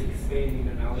and just expanding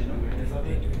their knowledge and awareness of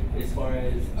it, as far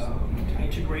as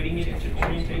integrating it into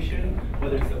orientation,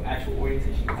 whether it's the actual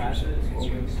orientation classes or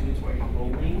when students are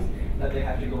enrolling, that they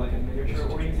have to go like a miniature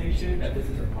orientation, that this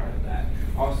is a part of that.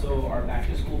 Also, our back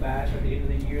to school batch at the end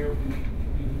of the year,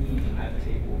 we need to have a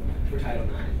table for Title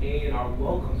IX, and our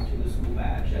welcome to the school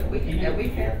batch at the beginning of the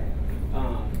year,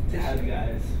 to have you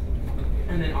guys,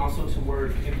 and then also to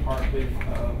work in part with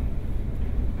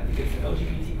I think it's the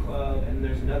LGBT club, and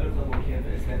there's another club on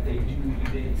campus that they do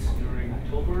events during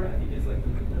October. I think it's like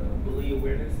the Bully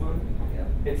Awareness Month. Yeah.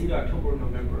 It's either October or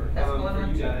November. For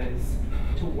you guys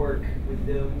to work with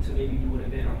them to maybe do an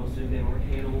event or host an event or a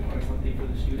panel or something for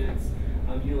the students,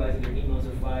 utilizing their emails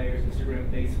or flyers, Instagram,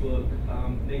 Facebook,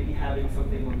 maybe having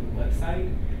something on the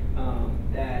website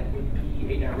that would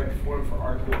be a direct form for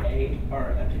Article A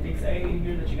or Appendix A in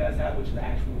here that you guys have, which is the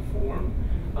actual form.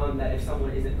 That if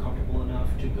someone isn't comfortable enough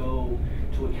to go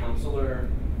to a counselor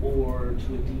or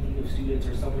to a dean of students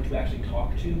or someone to actually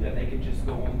talk to, that they can just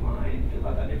go online and fill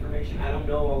out that information. I don't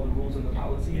know all the rules and the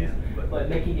policies, but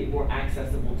making it more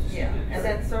accessible to students. And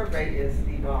that survey is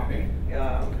evolving.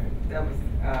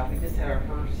 We just had our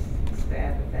first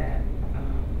stab at that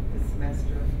this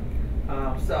semester.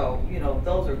 So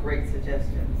those are great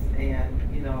suggestions,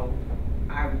 and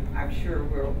I'm sure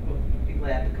we'll be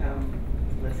glad to come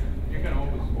listen. You can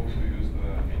always also use the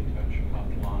In Touch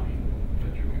hotline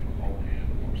that you can call in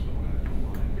or someone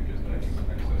online, because that's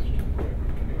accessible for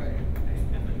everybody.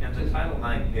 Right. And the Title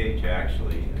IX page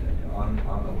actually on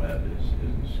the web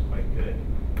is quite good.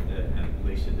 And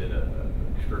Lisa did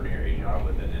an extraordinary job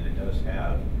with it, and it does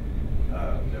have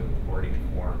the reporting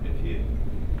form. If you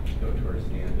go towards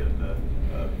the end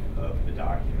of the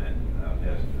document,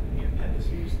 as the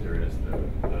appendices, there is the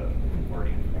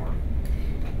reporting form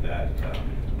that.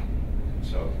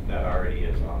 So that already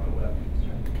is on the web.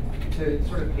 To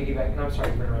sort of piggyback, and I'm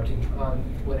sorry for interrupting,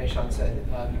 what Aishan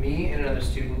said, me and another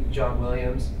student, John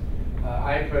Williams,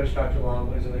 I approached Dr. Long,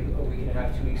 what is it, like a week and a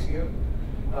half, 2 weeks ago,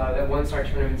 that once our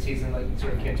tournament season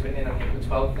sort of came to an end on April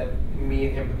 12th, that me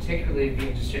and him particularly be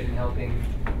interested in helping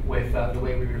with the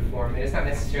way we reform. And it's not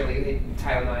necessarily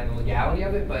Title IX, the legality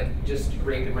of it, but just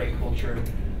rape and rape culture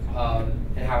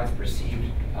and how it's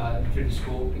perceived through the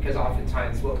school, because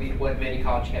oftentimes what many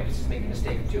college campuses make a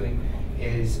mistake of doing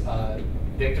is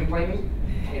victim blaming,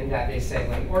 and that they say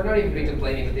or not even victim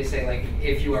blaming, but they say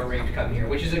if you are raped, come here,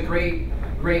 which is a great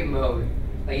mode.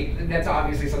 That's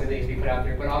obviously something that needs to be put out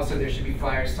there, but also there should be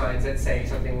flyer signs that say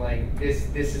something like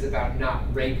this is about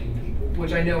not raping people,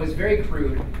 which I know is very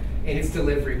crude in its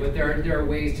delivery, but there are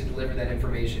ways to deliver that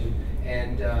information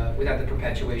and without the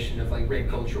perpetuation of rape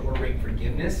culture or rape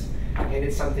forgiveness. And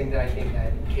it's something that I think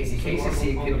that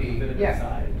KCKCC could be,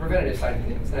 preventative side of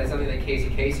things. And it's something that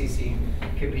KCKCC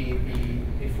could be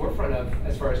the forefront of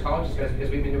as far as colleges goes, because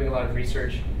we've been doing a lot of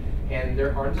research, and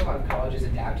there aren't a lot of colleges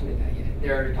adapting to that yet.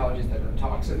 There are colleges that are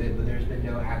talks of it, but there's been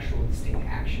no actual distinct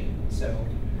action. So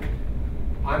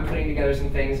I'm putting together some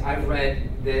things. I've read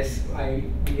this. You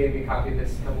gave me a copy of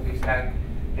this a couple weeks back,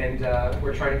 and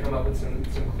we're trying to come up with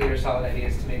some clear, solid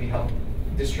ideas to maybe help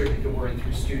distribute the word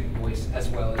through student voice as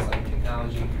well as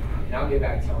technology. And I'll get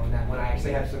back to you on that when I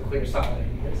actually have some clear, solid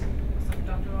ideas. So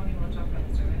Dr. Long, you want to talk about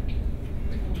the survey?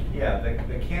 Yeah,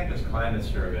 the campus climate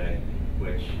survey,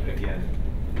 which again,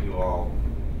 you all,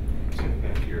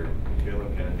 if you're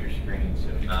looking at your screens,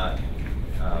 if not,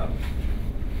 pass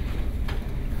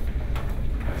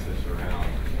this around,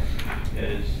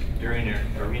 is during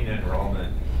arena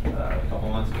enrollment a couple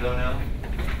months ago now.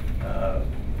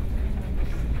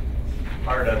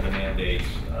 Part of the mandates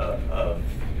from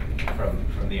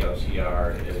the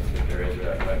OCR is that there is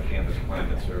a campus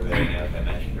climate survey, and as I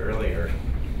mentioned earlier,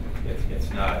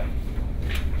 it's not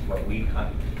what we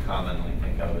commonly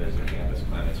think of as a campus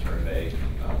climate survey.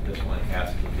 This one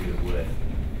has to do with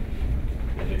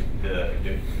the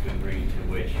degree to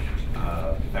which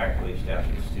faculty, staff,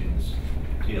 and students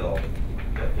feel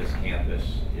that this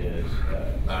campus is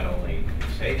not only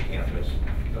a safe campus,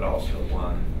 but also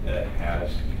one that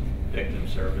has victim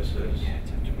services,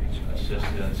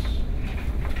 assistance,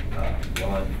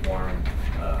 well-informed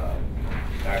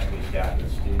faculty, staff,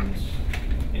 and students,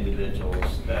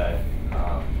 individuals that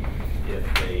if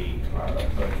they are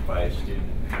approached by a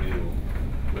student who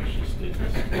wishes to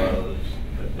disclose,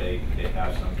 that they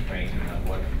have some training on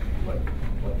what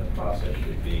the process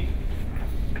should be.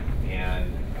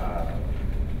 And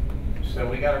so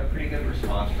we got a pretty good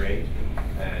response rate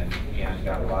and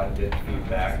got a lot of good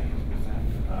feedback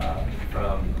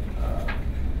from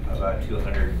about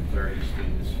 230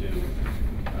 students who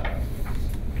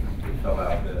fill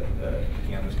out the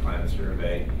campus climate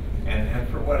survey. And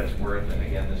for what it's worth, and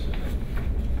again, this isn't,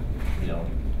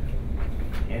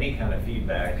 any kind of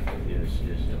feedback is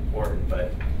important,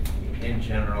 but in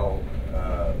general,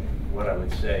 what I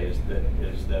would say is that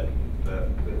the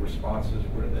responses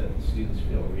were that students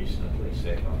feel reasonably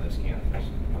safe on this campus,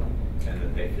 and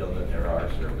that they feel that there are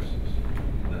services,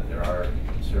 and that there are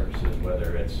services,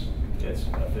 whether it's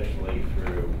officially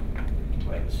through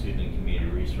like the Student and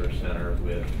Community Resource Center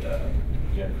with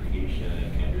Jennifer Geishan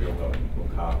and Andrea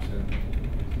Wilcoxon,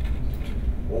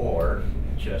 or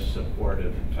just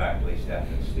supportive faculty, staff,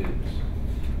 and students.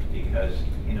 Because,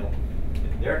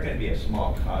 there are going to be a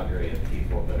small cadre of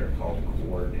people that are called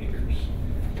coordinators,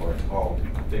 or called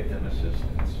victim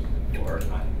assistants, or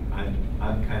I'm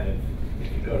kind of,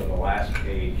 if you go to the last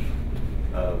page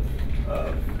of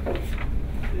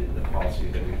the policy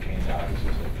that we came out, this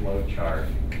is a flow chart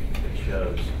that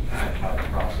shows how the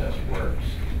process works.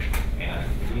 And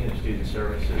the Dean of Student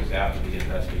Services, after the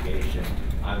investigation,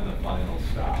 I'm the final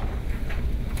stop.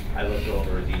 I look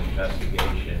over the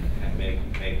investigation and make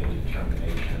a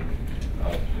determination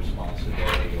of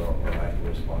responsibility or lack of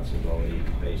responsibility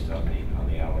based on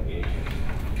the allegation.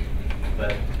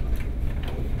 But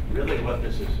really what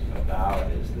this is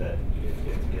about is that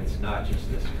it's not just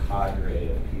this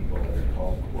cadre of people that are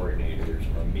called coordinators,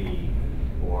 or me,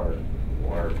 or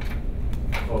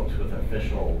folks with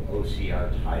official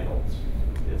OCR titles.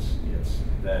 It's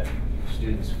that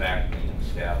students, faculty, and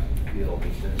staff feel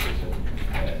that this is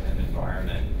an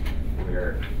environment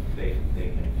where they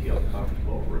can feel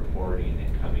comfortable reporting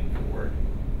and coming forward,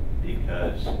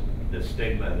 because the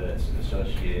stigma that's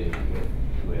associated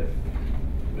with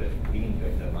being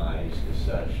victimized is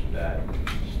such that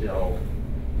still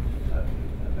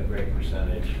a great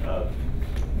percentage of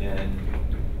men,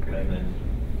 women,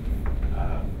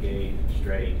 gay,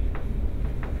 straight,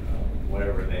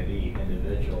 whatever it may be,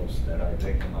 individuals that are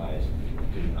victimized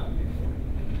do not report.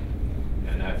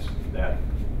 And that's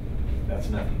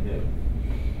nothing new.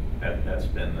 That has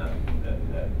been a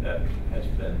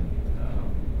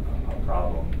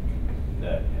problem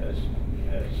that has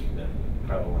been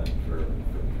prevalent for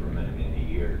many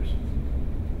years.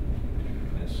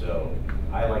 And so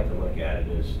I like to look at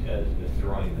it as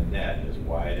throwing the net as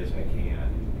wide as I can,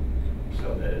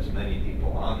 so that as many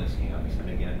people on this campus, and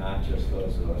again, not just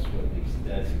those of us with these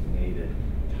designated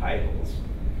titles,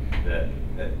 that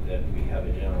we have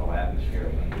a general atmosphere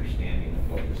of understanding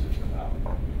of what this is about.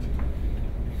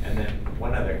 And then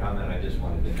one other comment I just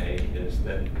wanted to make is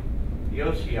that the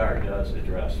OCR does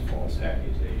address false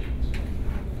accusations.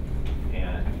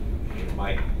 And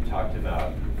Mike talked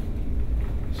about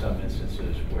some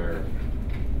instances where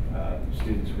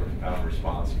students were found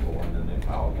responsible and then they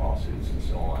filed lawsuits and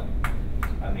so on.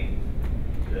 I mean,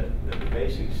 the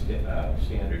basic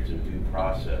standards of due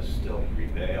process still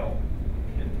prevail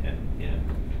in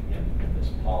this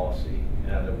policy.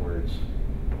 In other words,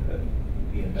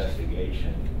 the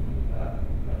investigation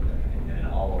and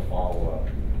all the follow-up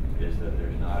is that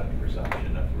there's not a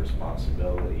presumption of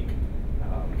responsibility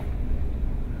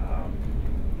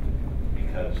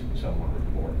because someone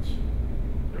reports.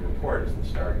 The report is the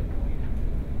starting point.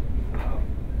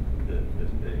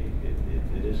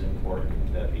 It is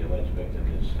important that the alleged victim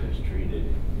is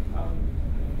treated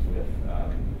with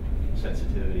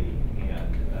sensitivity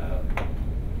and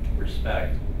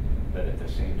respect, but at the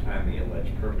same time, the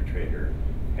alleged perpetrator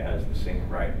has the same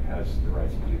right, has the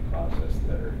rights of due process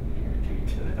that are guaranteed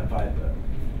to them by the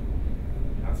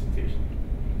Constitution.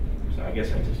 So I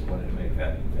guess I just wanted to make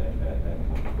that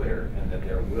point clear, and that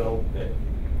there will, that,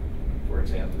 for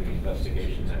example, the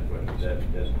investigation that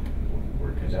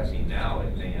we're conducting now,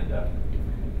 it may end up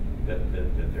that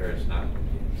there's not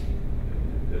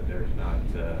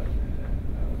a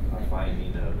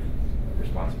finding of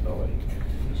responsibility.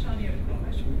 Sean, you have a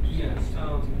question? Yes,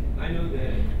 I know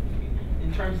that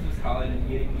in terms of this college and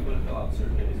getting people to fill out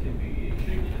surveys can be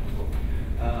extremely difficult,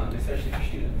 especially for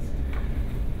students.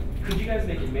 Could you guys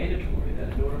make it mandatory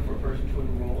that in order for a person to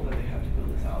enroll that they have to fill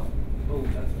this out? Oh,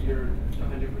 that's your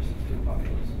 100% student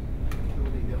populace.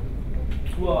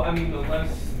 Well, I mean,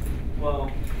 unless,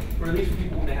 well, or at least for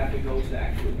people when they have to go to the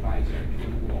actual advisor to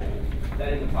enroll,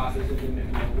 that in the process of them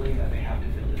enrolling that they have to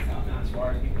fill this out. Now, as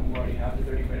far as people who already have the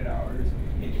 30 credit hours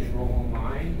and can enroll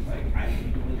online, like I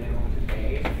can do that on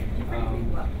today.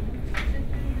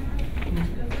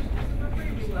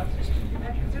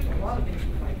 There's a lot of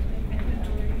issues like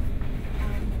mandatory.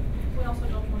 We also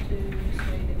don't want to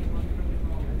dissuade anyone from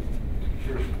enrollment.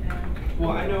 Sure. And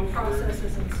Well, I know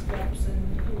processes and steps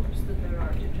and hoops that there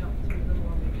are to jump through the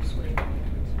more we dissuade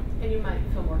enrollment. And you might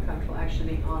feel more comfortable actually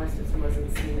being honest if someone isn't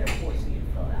sitting there forcing you to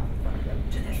fill it out in front of them.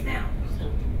 To this now.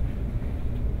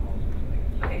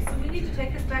 Okay, so we need to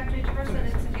take this back to each of our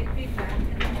senates and get feedback,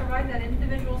 and then provide that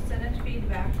individual senate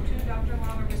feedback to Dr.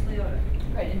 Long or Ms. Leota.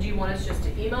 Right, and do you want us just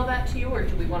to email that to you, or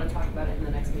do we want to talk about it in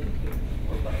the next meeting here,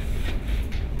 or both?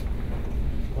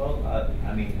 Well,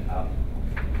 I mean,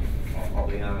 I'll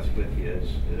be honest with you, is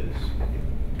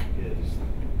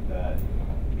that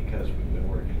because we've been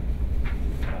working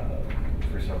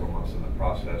for several months in the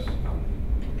process, I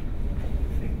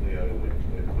think Leota would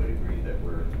agree that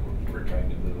we're trying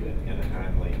to move it in a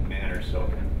timely manner. So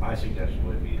my suggestion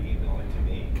would be to email it to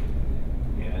me,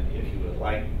 and if you would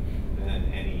like, then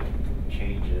any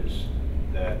changes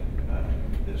that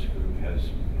this group has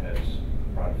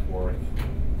brought forth,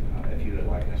 if you would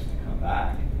like us to come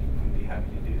back, we'd be happy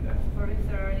to do that. Or if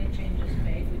there are any changes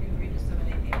made, we can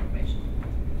redisseminate the information.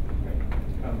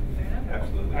 Fair enough?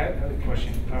 Absolutely. I have a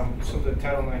question. So the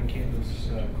Title IX campus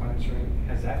climate survey,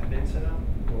 has that been sent out,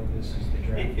 or this is the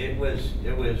draft? It was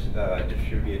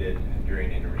distributed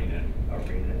during an arena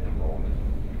enrollment.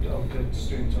 Oh, to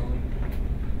students only?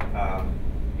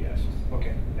 Yes.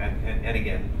 Okay. And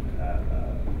again,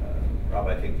 Rob,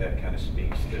 I think that kind of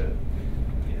speaks to,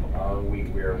 you know, are we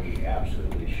where we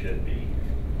absolutely should be?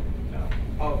 No.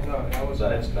 Oh, no, I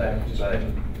wasn't asking that. I just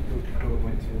wondering who it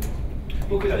went to.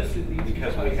 Because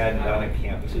we hadn't done a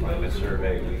campus climate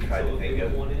survey, we tried to think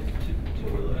of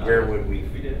where would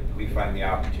we find the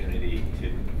opportunity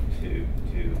to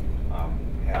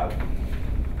have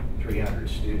 300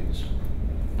 students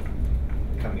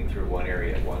coming through one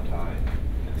area at one time.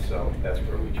 And so that's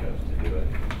where we chose to do it.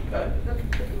 The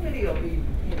committee will be,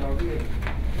 you know,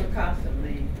 we're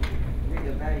constantly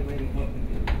reevaluating what we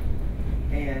do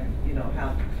and, you know,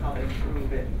 how to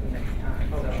improve it the next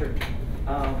time. Oh, So, sure.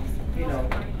 You know,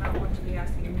 might not want to be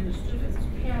asking new students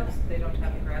because they don't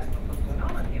have a grasp of what's going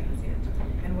on campus yet,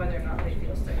 and whether or not they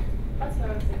feel safe. That's what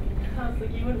I was thinking. I was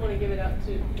like, you wouldn't want to give it out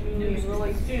to newly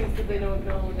enrolling students if they don't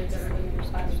know they've never been in your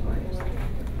class before.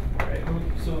 Right.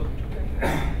 So,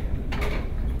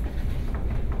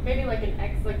 Maybe like an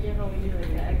like you know we do like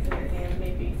the exit exam,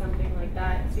 maybe something like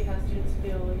that. See how students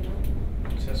feel, you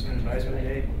know. Assessment advisement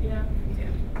day? Yeah.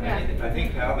 I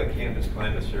think how the campus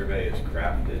climate survey is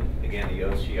crafted, again, the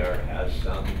OCR has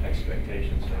some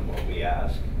expectations on what we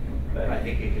ask, but I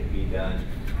think it could be done.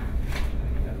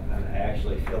 And I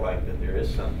actually feel like that there is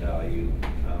some value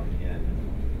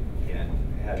in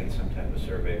having some type of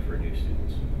survey for new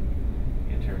students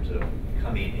in terms of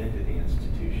coming into the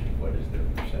institution, what is their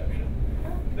perception,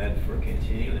 then for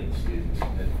continuing students,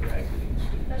 and then for exiting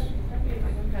students. That'd be a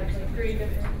good one. That's like 3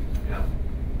 different. Yeah.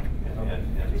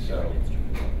 And so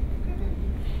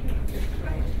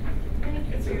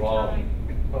it's evolving.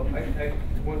 Well,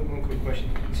 one quick question.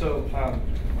 So, how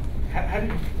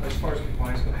did, as far as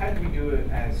compliance goes, how did we do it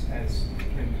as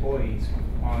employees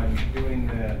on doing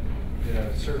the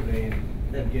survey and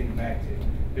then getting back to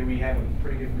it? Did we have a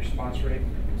pretty good response rate?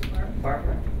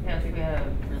 Barbara? Yes, we had a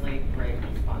really great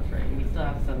response rate. We still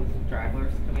have some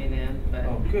stragglers coming in, but.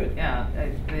 Oh, good. Yeah, Oh,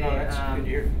 that's good to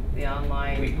hear. the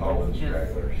online. We call them just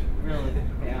stragglers. Really,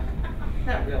 yeah.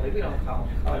 Not really, we don't call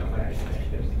them.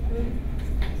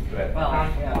 Well,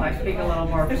 yeah, I speak a little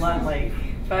more bluntly.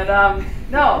 But,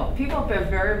 no, people have been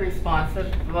very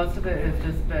responsive. Most of it has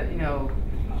just been, you know,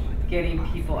 getting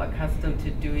people accustomed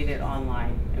to doing it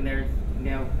online. And there's,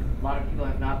 you know, a lot of people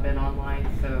have not been online,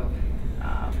 so,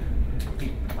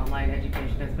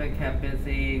 has been kept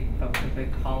busy, folks have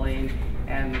been calling,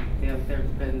 and there's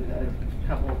been a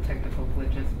couple of technical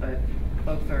glitches, but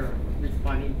folks are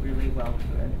responding really well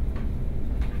to it.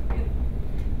 Good.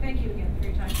 Thank you again for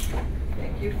your time.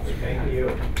 Thank you. Thank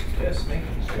you. Yes, thank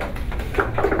you.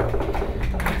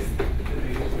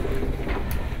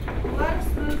 Let us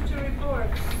move to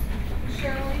reports.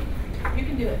 Shirley, you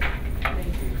can do it. Thank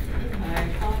you. I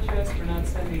apologize for not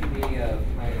sending the,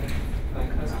 my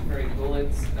customary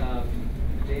bullets.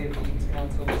 The day of the Dean's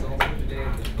Council was also the day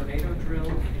of the tornado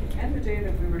drill and the day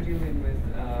that we were dealing with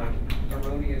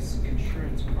erroneous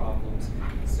insurance problems.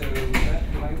 So that,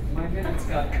 my minutes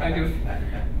got kind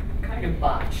of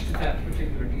botched that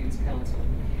particular Dean's Council.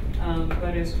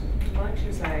 But as much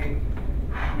as I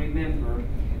remember,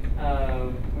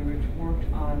 we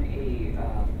worked on a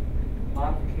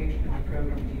modification of the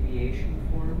program deviation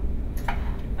form.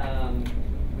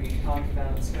 We talked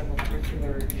about several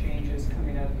curricular changes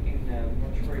coming up in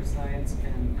mortuary science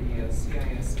and the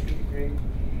CIS degree.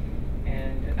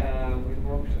 And we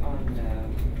worked on,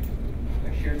 I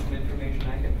shared some information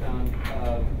I had found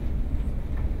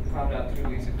out through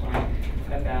Lisa Klein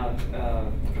about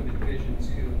for the divisions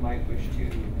who might wish to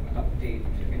update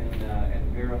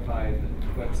and verify the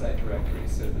website directory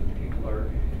so that people are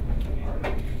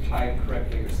tied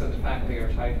correctly, or so the faculty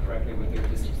are tied correctly with their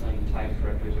discipline, tied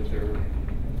correctly with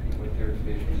their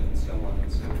divisions, and so on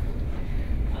and so forth.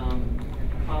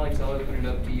 Colleagues, I'll open it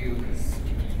up to you because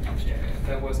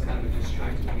that was kind of a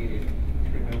disjointed meeting.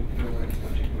 No one in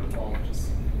particular involved,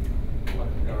 just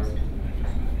left the guard.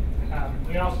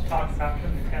 We also talked about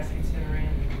putting the testing center in,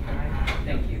 right?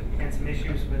 Thank you. And some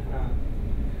issues with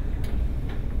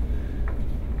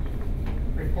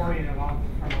reporting from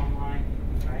online,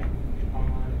 right?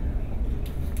 Online.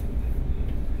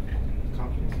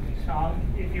 So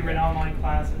if you're in online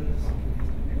classes,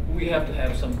 we have to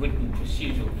have some written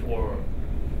procedure for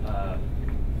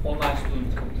online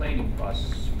student complaining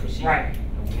procedure. Right.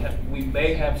 And we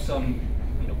may have some,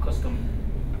 custom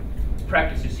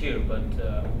practices here, but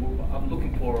I'm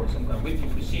looking for some kind of written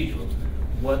procedure,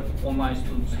 what online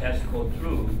students has to go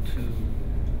through to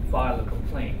file a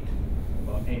complaint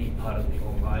about any part of the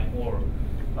online or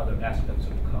other aspects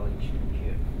of the college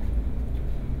here.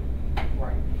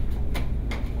 right.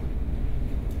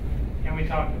 And we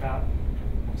talked about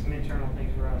some internal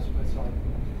things for us with like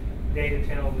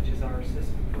Datatel, which is our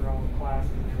system for all the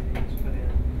classes and everything, is put in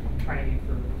training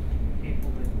for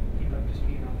people to keep up to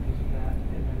speed on things like that,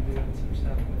 and then doing some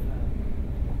stuff with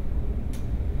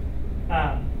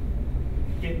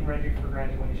getting ready for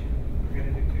graduation. We're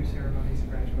going to do 2 ceremonies of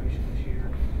graduation this year,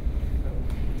 so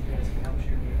you guys can help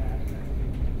share with that. That would be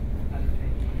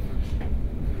undertaking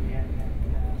we hadn't had in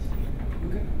the past.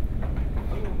 Okay.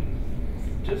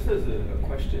 Just as a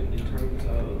question in terms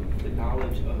of the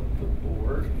knowledge of the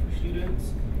board for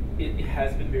students, it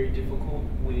has been very difficult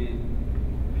when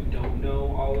you don't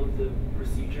know all of the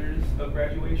procedures of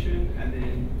graduation, and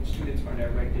then students are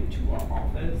directed to our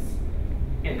office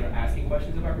and they're asking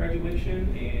questions about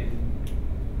graduation, and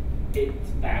it's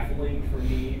baffling for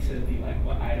me to be like,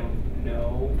 well, I don't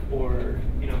know, or,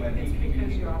 my It's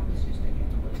because your office is taking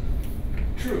the list.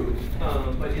 True,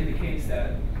 but in the case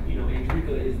that,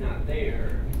 Andrika is not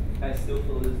there, I still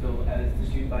feel as though as the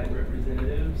student body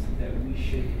representatives that we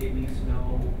should at least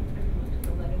know.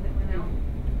 The letter that went out.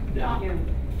 No.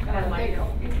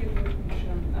 If you would,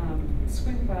 Sean,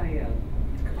 swing by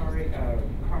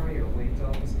Kari or Wayne's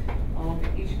office.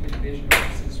 Each of the division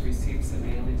offices received some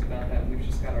mailings about that. We've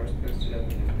just got ours posted up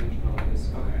in the division office.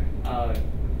 Okay.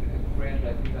 Granted,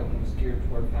 I think that one was geared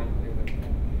toward faculty,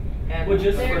 but. Well,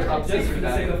 just for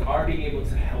the sake of our being able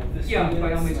to help the students. Yeah,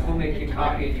 by all means, we'll make you a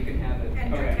copy and you can have it.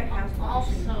 Okay.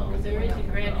 Also, there is a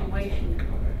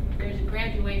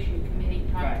graduation, committee,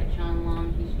 talk to John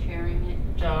Long, he's chairing it.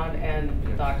 John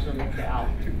and Dr. McDowell.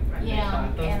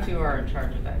 Yeah. Those two are in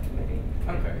charge of that committee.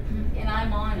 Okay. And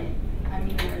I'm on it. I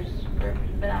mean,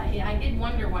 but I did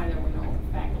wonder why there were no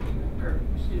faculty or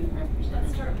student representatives.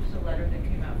 Let's start with the letter that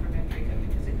came out from Andrika,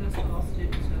 because it goes to all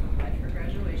students who have applied for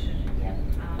graduation. Yep.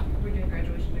 We're doing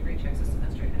graduation degree checks a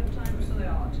semester ahead of time, so they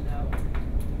all ought to know.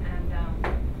 And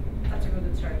that's a really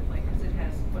good starting point, because it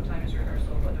has what time is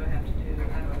rehearsal, what do I have to do,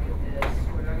 how do I get this,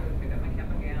 where do I go to pick up my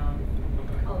cap and gown,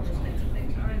 all of those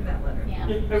things are in that letter. Yeah.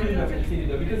 I really don't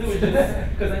continue though, because it was just,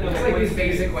 because I know It's like these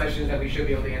basic questions that we should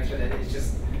be able to answer that it's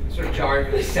just sort of jarring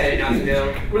when they said it out to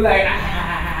know. We're like,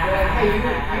 hey, you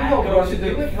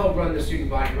help run the student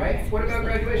body, right? What about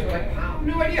graduation? We're like, I have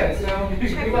no idea. So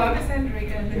Check with Miss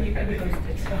Andrika, and then you can post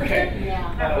it. Okay.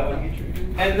 Yeah.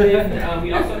 And then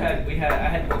I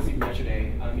had one student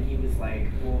yesterday, and he was like,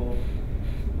 well,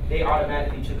 they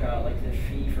automatically took out like the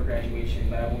fee for graduation,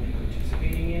 but I won't be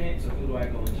participating in it, so who do I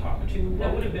go and talk to?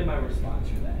 What would have been my response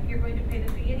for that? You're going to pay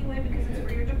the fee anyway because it's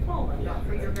for your diploma, not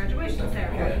for your graduation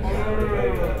ceremony.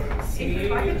 If you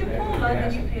buy a diploma,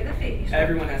 then you pay the fee.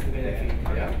 Everyone has to pay that fee.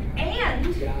 And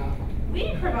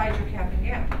we provide your cap and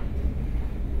gown.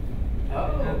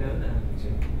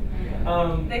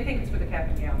 They think it's for the cap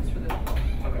and gown, it's for the diploma.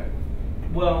 Okay.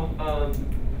 Well,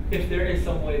 if there is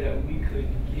some way that we could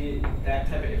get that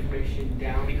type of information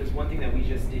down, because one thing that we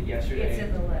just did yesterday. It's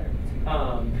in the letter.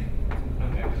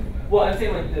 Okay. Well, I'm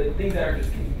saying like the things that are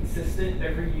just consistent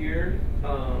every year.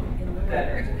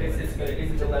 That it's gonna.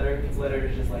 Is it the letter? The letter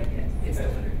is just like. It's the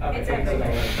letter. Okay. It's The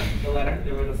everywhere. letter.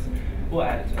 There was. We'll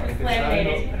add it to it. It's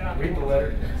laminated. Read the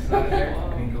letter. It's not there.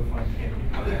 Then go find it.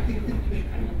 Okay.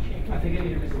 I think I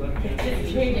need to read the letter.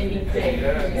 Just change anything.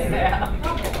 Yeah.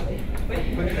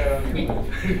 Put that on your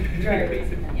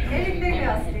Anything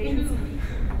else, Steve?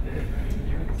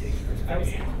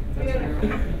 That's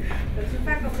your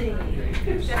faculty.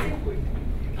 Jesse?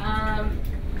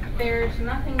 There's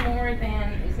nothing more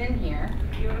than is in here.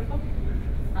 Beautiful.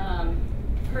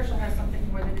 Herschel has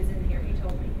something more that is in here, he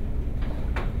told me.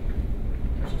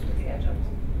 Herschel's with the adjuncts.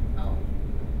 Oh.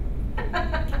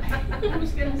 I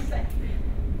was gonna say.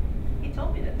 He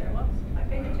told me that there was. I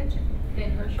paid attention.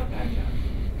 Then Herschel adjunct.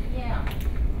 Yeah.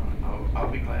 I'll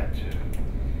be glad to.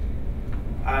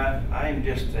 I'm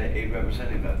just a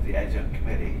representative of the adjunct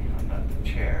committee. I'm not the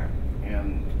chair.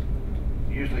 And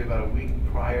usually about a week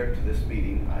prior to this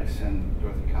meeting, I send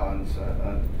Dorothy Collins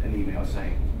an email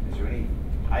saying, is there any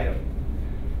item?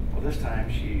 Well, this time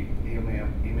she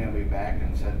emailed me back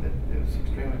and said that it was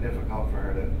extremely difficult for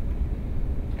her to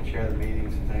chair the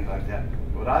meetings and things like that.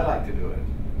 Would I like to do it?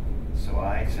 So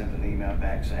I sent an email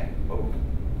back saying, oh,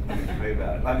 let me pray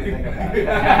about it. Let me think about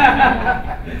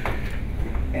it.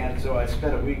 And so I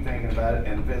spent a week thinking about it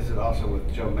and visited also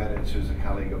with Joe Meditz, who's a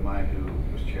colleague of mine who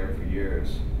was chair for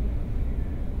years.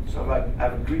 So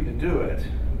I've agreed to do it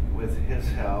with his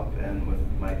help and with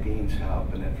my dean's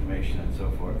help and information and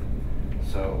so forth.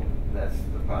 So that's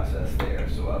the process there.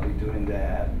 So I'll be doing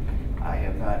that. I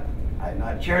have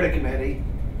not chaired a committee,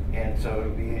 and so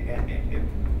it'll be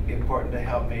important to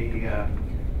help me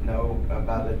know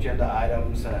about agenda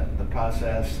items, the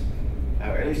process.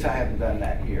 Or at least I haven't done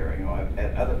that here. You know,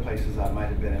 at other places I might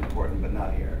have been important, but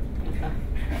not here.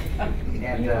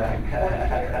 And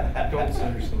don't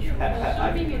send yourself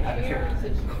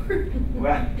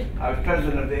well, I was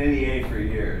president of the NEA for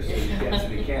years in Kansas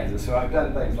City, Kansas, so I've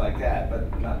done things like that,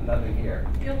 but nothing here.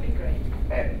 You'll be great.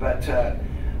 But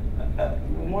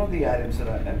one of the items that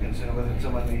I'm concerned with, and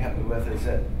someone may help me with, is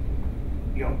that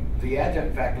the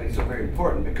adjunct faculty is so very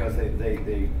important because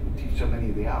they teach so many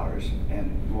of the hours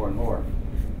and more.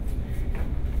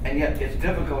 And yet it's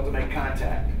difficult to make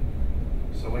contact.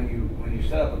 So when you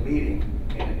set up a meeting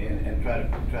and try to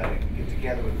get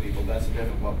together with people, that's a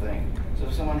difficult thing. So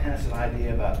if someone has an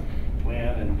idea about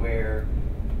when and where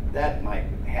that might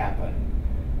happen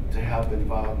to help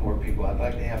involve more people, I'd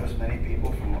like to have as many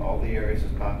people from all the areas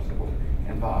as possible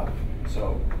involved.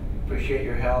 So appreciate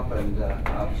your help, and You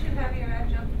should have your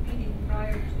adjunct meeting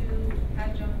prior to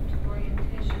adjunct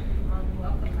orientation on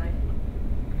welcome night.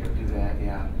 We'll do that,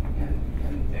 yeah.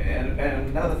 And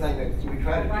another thing that we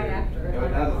try to do. Right after.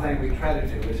 Another thing we try to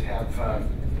do is have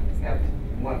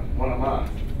one a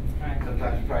month.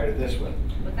 Sometimes prior to this one.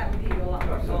 But that would give you a lot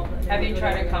more involvement. Have you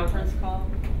tried a conference call?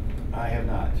 I have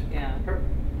not. Yeah.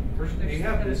 Do you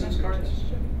have business cards?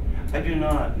 I do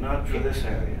not for this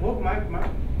area. Well,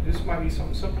 this might be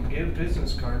something simple. Get a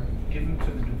business card, give them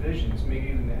to the divisions, maybe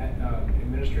even the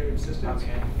administrative assistants,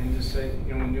 and just say,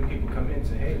 when new people come in,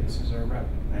 say, hey, this is our rep.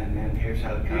 And then here's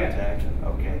how to contact them.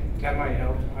 Okay. That might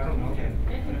help. I don't know. Okay.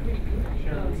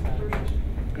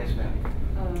 Yes, ma'am.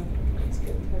 Let's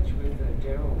get in touch with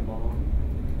Daryl Long.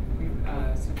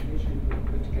 Subdivision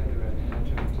put together an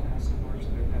adjunct task force.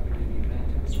 They're having an event.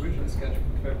 It was originally scheduled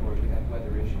for February. We had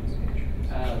weather issues.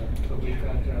 But we've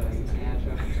got an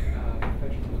adjunct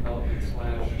professional development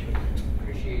 /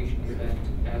 appreciation event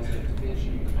as a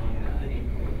division on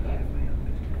April 11th.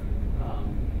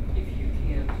 If you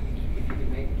can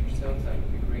make it yourselves, that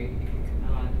would be great. If you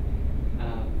cannot,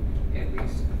 at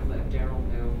least let Daryl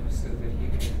know so that he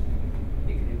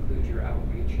can include your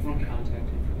outreach and contact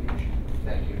information.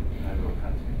 Thank you. I will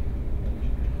contact you.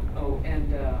 Oh, and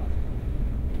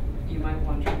you might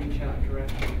want to reach out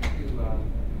directly to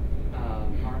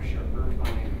Marcia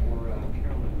Irvine or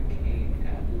Carolyn McCain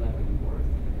at Leavenworth.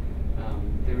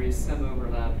 There is some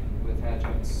overlap with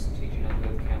adjuncts teaching on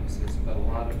both campuses, but a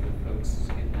lot of the folks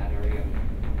in that area,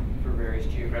 for various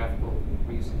geographical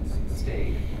reasons,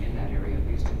 stay in that area, at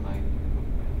least in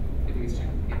least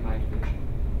in my division.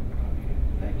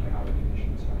 Thank you. Our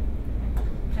division,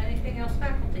 sorry. Anything else,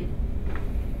 faculty?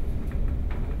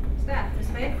 Staff, Ms.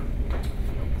 Faith?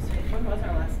 When was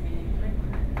our last meeting?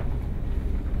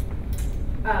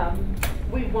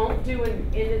 We won't do an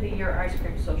end of the year ice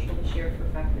cream social this year for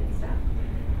faculty and staff.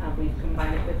 We've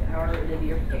combined it with our end of the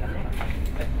year picnic.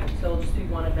 So it'll just be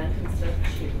one event instead of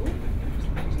two.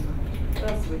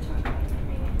 What else did we talk about?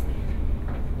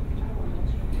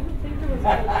 I don't think there was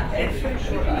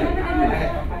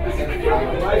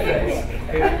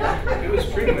It was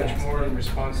pretty much more in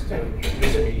response to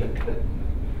this meeting.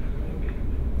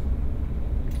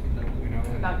 You know,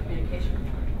 about communication.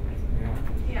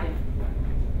 Yeah.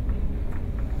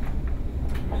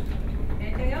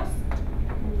 Anything else?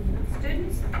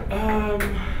 Students?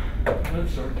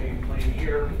 Let's start game plan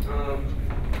here.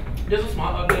 Just a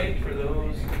small update for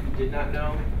those who did not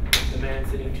know. The man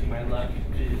sitting to my left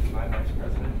is my vice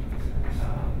president.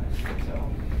 So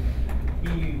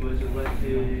he was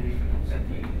elected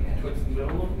towards the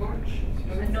middle of March.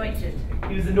 Anointed.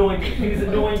 He was anointed. He was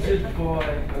anointed boy.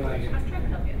 I like it.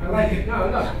 I like it.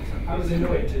 No. I was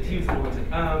anointed. He was anointed.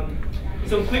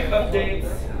 Some quick updates.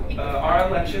 Our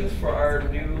elections for our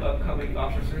new upcoming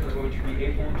officers are going to be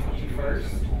April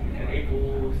 21st and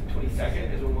April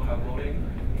 22nd is when we'll have voting.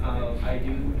 I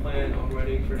do plan on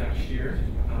running for next year.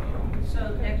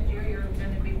 So next year you're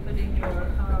going to be putting your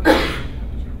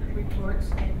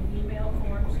reports in email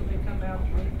form so they come out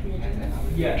with the agenda?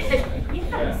 Yes.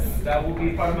 Yes. That will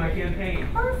be part of my campaign.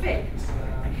 Perfect.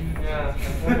 Yeah.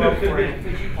 Well, for it.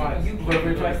 You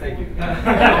delivered twice, thank you.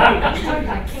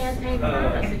 My campaign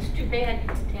promise, it's too bad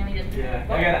Tammy didn't. Yeah,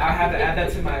 I have to add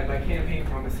that to my campaign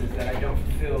promises that I don't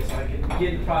fulfill so I can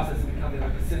get in the process of becoming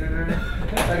like a senator.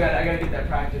 So I gotta get that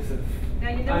practice of. Now,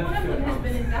 you know, one of them has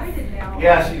been indicted now.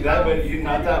 Yeah, see that, but you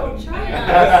not that one.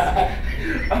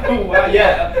 Oh, well,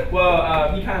 yeah.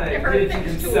 Well, he kind of did it to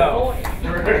himself.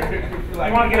 You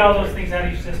want to get all those things out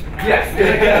of your system now.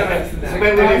 Yes.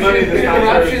 Spend any money this time.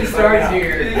 Corruption starts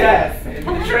here. Yes.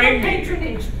 Train me.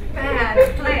 Patronage,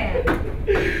 bad plan.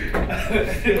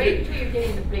 Wait until you're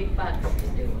getting the big bucks to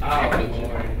do it. Oh,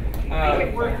 Lord. Make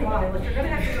it worthwhile. If you're going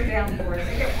to have to go down for it,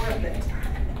 make it worth it.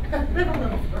 Live a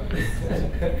little first.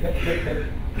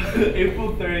 April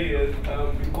 30th,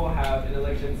 we will have an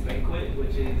elections banquet,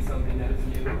 which is something that is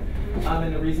new.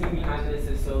 And the reasoning behind this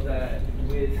is so that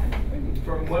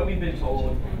from what we've been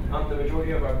told, the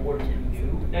majority of our board will be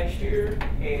new next year.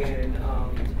 And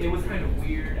it was kind of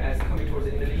weird as coming towards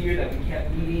the end of the year that we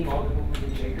kept meeting all the movers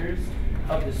and shakers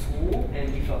of the school,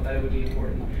 and we felt that it would be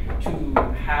important to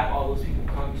have all those people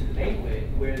come to the banquet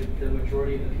where the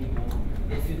majority of the people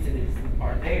in students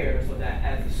are there, so that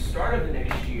at the start of the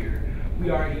next year,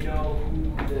 we already know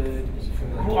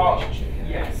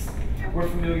yes, we're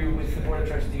familiar with the board of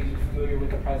trustees, we're familiar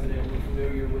with the president, we're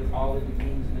familiar with all of the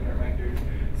deans and the directors.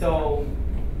 So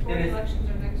Board elections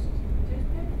are next Tuesday?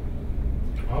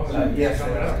 Yes,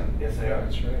 they are. Yes, they are.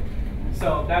 That's right.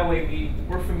 So that way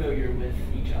we're familiar with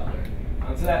each other.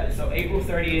 So April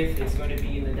 30th is going to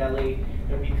be in the deli.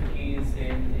 There'll be cookies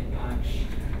and lunch.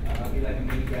 It'll be like a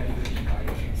mini graduation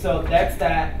party. So that's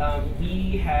that.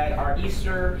 We had our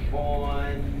Easter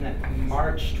on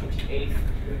March 28th.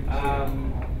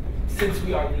 Since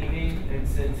we are leaving and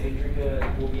since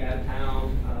Adrika will be out of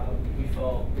town, we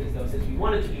felt as though since we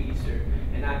wanted to do Easter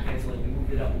and not cancel it, we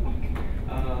moved it up a week.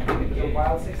 It was a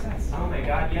wild success. Oh my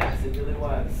God, yes, it really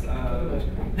was.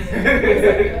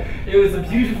 It was a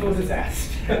beautiful disaster.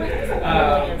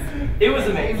 It was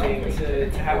amazing to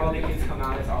have all the kids come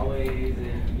out as always,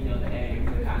 and you know the eggs,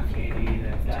 the cotton candy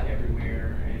that got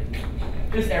everywhere, and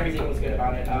just everything was good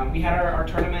about it. We had our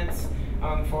tournaments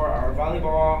for our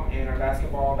volleyball and our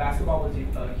basketball. Basketball was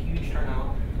a huge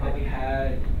turnout. We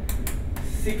had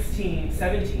 7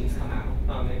 teams come out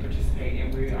and participate,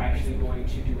 and we're actually going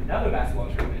to do another basketball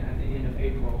tournament at the end of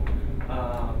April.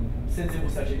 Since it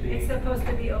was such a big... It's supposed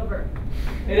to be over.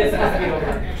 It is supposed to be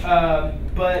over.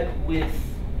 But with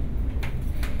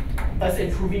us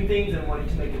improving things and wanting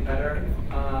to make it better,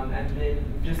 and then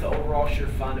just the overall sheer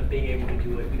fun of being able to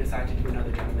do it, we decided to do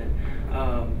another tournament.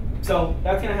 So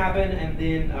that's going to happen, and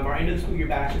then our end of the school year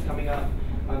batch is coming up.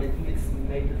 I think it's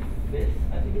May the 5th,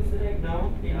 I think it's the day.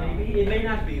 No, it may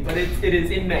not be, but it is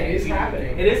in May. It is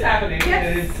happening. It is happening.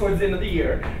 Yes. It is towards the end of the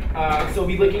year. So we'll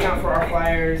be looking out for our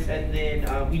flyers, and then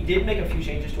we did make a few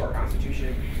changes to our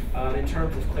constitution in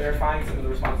terms of clarifying some of the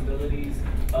responsibilities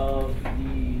of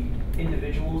the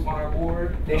individuals on our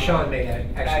board. Deshaun made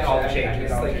actually all the changes.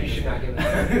 Like you should not give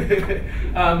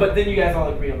them. But then you guys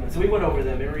all agreed on that. So we went over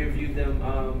them and reviewed them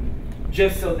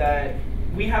just so that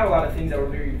we had a lot of things that were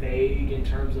very vague in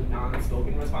terms of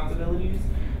non-spoken responsibilities.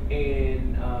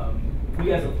 And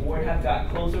we as a board have got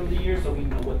closer over the years, so we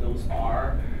know what those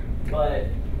are, but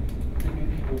the new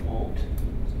people won't.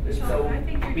 And Sean, so I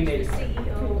think we you're made just the it.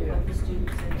 CEO of the student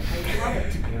center. I love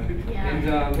it.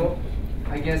 And well,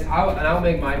 I guess I'll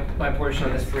make my portion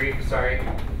on this brief. Sorry.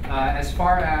 As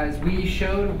far as we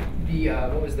showed the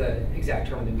what was the exact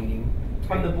term of the meeting?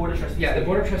 From the board of trustees. Yeah, the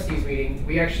board of trustees meeting.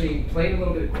 We actually played a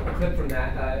little bit a clip from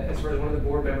that. As far as one of the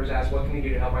board members asked, "What can we do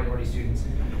to help minority students?"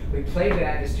 We played that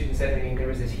at the student senate meeting. There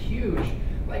was this huge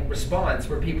response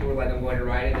where people were like, "I'm going to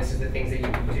write it. This is the things that you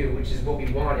can do," which is what we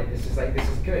wanted. This is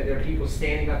good. There are people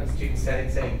standing up in student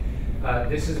senate saying,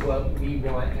 "This is what we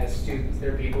want as students."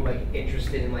 There are people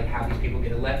interested in how these people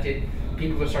get elected.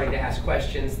 People are starting to ask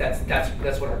questions. That's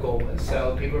what our goal was.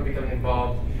 So people are becoming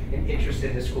involved and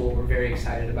interested in the school. We're very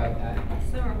excited about that.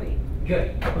 So are we.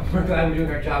 Good. We're glad we're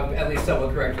doing our job at least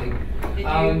somewhat correctly. Did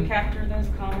you capture those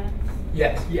comments?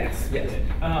 Yes. Yes.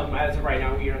 As of right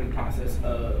now, we are in the process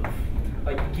of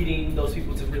getting those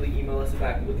people to really email us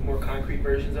back with more concrete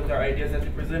versions of their ideas that they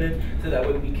presented, so that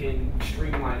way we can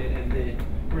streamline it and then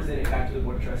present it back to the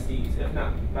board of trustees. If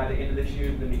not by the end of this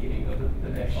year, the beginning of the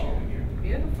next following year.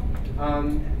 Beautiful.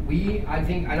 I'm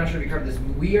not sure if you covered this.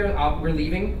 We're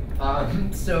leaving.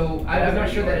 So I'm not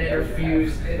sure that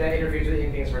interferes with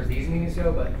anything as far as these meetings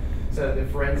go. But so the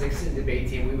forensics and debate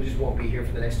team, we just won't be here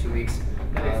for the next 2 weeks.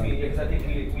 The next meeting, because I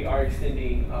think we are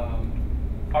extending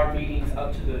our meetings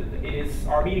up to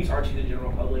our meetings are to the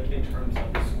general public in terms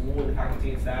of the school and the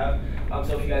faculty and staff.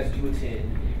 So if you guys do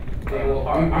attend, we will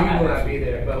not be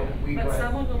there, but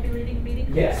someone will be leading the meeting?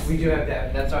 Yes, we do have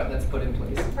that. That's put in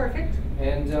place. Perfect.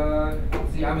 And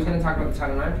see, I was going to talk about the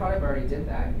Title IX product, but I already did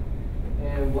that.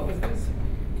 And what was this?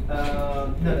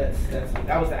 No,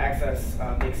 that was the access,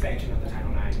 the expansion of the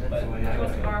Title IX. But Do you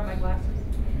want to borrow my glasses?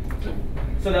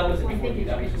 So that was it I before think you.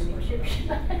 it's That was just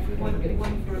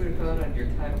One further thought on your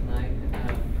Title IX,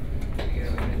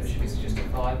 it's just a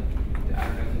thought. I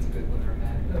don't know if it's a good one or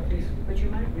bad. No, please. But you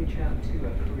might reach out to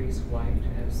Carice White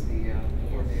as the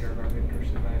coordinator of our Victor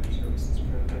Survivor Services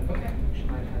program. Okay. She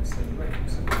might have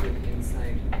some good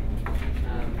insight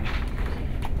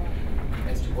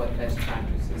as to what best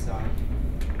practices are.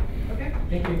 Okay.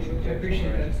 Thank you. I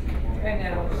appreciate that. I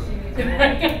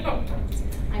know.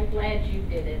 I'm glad you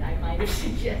did it. I might have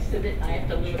suggested it. I have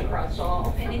to live across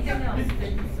all. Anything else?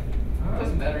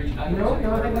 Doesn't matter. No,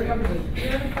 I think that covers it.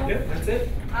 Beautiful. Yeah, that's it.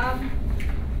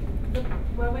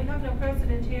 Well, we have no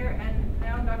president here, and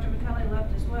now Dr. Mattelli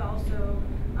left as well, so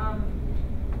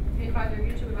if either of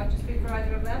you two would like to speak for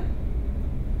either of them,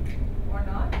 or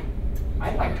not?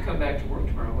 I'd like to come back to work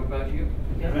tomorrow. What about you?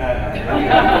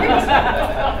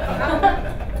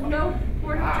 No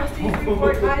board of trustees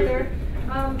report either.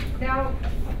 Now,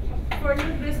 for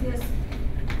new business,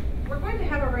 we're going to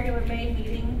have a regular May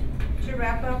meeting to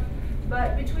wrap up,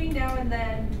 but between now and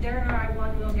then, Darren or I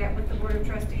will get with the board of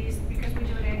trustees because we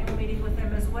do an annual meeting with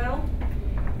them as well.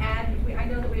 And I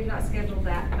know that we've not scheduled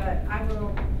that, but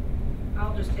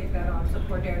I'll just take that on, so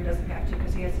poor Darren doesn't have to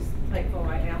because he has his plate full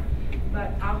right now.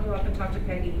 But I'll go up and talk to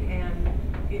Peggy, and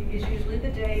it is usually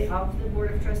the day of the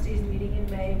board of trustees meeting in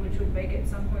May, which would make it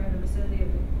somewhere in the vicinity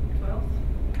of the 12th.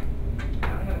 I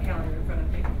don't have a calendar in front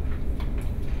of me.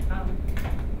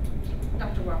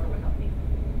 Dr. Walker would help me.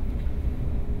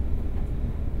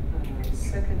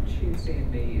 Second Tuesday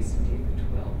in May is indeed the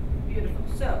 12th. Beautiful.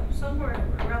 So somewhere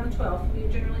around the 12th, we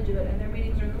generally do it, and their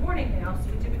meetings are in the morning now, so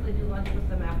we typically do lunch with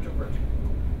them afterward.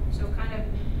 So kind of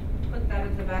put that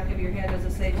at the back of your head as a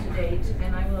save to date,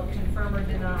 and I will confirm or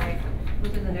deny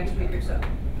within the next week or so.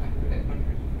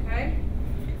 Okay?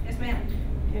 Yes, ma'am.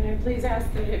 Can I please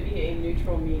ask that it be a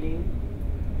neutral meeting?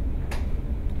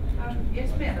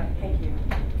 Yes, ma'am. Thank you.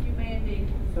 You may indeed.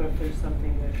 So if there's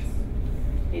something that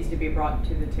needs to be brought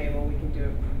to the table, we can do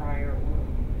it prior or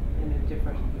in a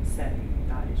different setting.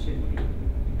 It shouldn't be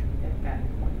at that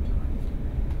point in time.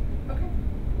 Okay.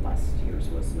 Last year's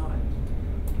was not.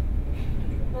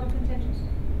 A little contentious.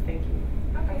 Thank you.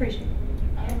 Okay. Appreciate it.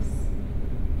 Yes.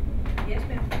 Yes,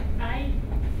 ma'am. I'm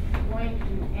going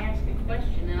to ask a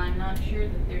question, and I'm not sure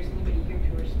that there's anybody here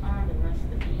to respond unless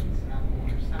the dean's not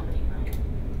there, or somebody might.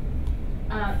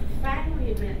 Faculty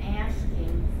have been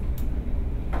asking,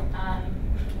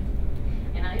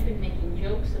 and I've been making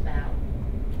jokes about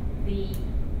the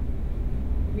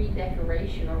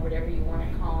redecoration, or whatever you want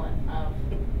to call it, of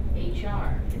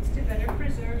HR. It's to better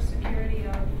preserve security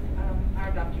of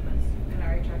our documents and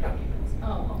our HR documents.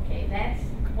 Oh, okay, that's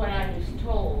what I was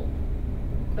told.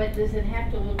 But does it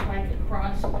have to look like a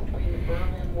cross between the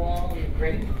Berlin Wall and the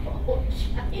Great Wall of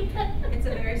China? It's a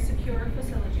very secure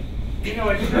facility. You know,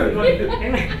 it should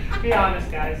look, be honest,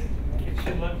 guys, it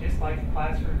should look just like a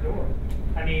classroom door.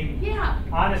 I mean, Yeah.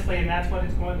 honestly, and that's what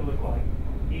it's going to look like.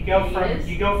 You go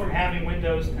from having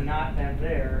windows to not have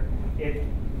there. It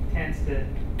tends to,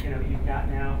 you've got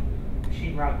now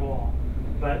sheetrock wall,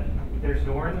 but there's a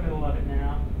door in the middle of it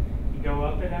now. You go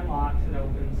up, it unlocks, it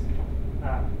opens.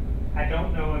 I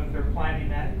don't know if they're planning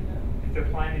that. If they're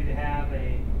planning to have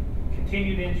a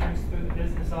continued entrance through the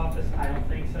business office, I don't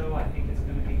think so. I think it's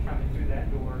going to be coming through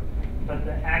that door. But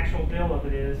the actual deal of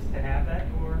it is to have that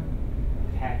door,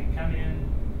 to have you come in,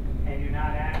 and you're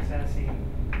not accessing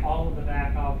all of the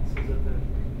back offices of the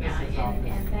business office.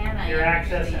 And that I You're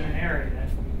accessing understand. an area,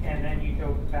 and then you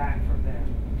go back from there.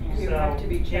 You So have to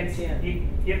be checked in. you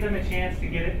give them a chance to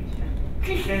get it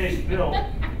finished built,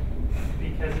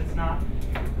 because it's not.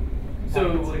 So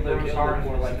like it's would a it gross look art.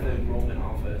 more like the enrollment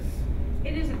office?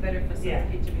 It is a better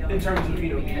facility to be In honest. terms of,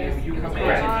 you come in,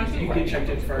 you get checked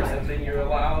in first and then you're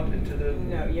allowed into the.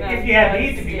 No, If you have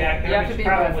need to be back You there, have to it's be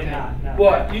probably buzzed in. not. No.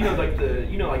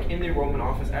 Well, like in the enrollment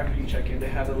office, after you check in, they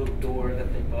have a little door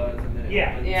that they buzz and then it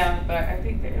Yeah. opens. Yeah, but I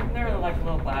think they're like a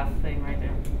little glass thing right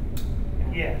there.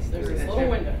 Yes. There's this little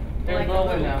window. There's Like a a little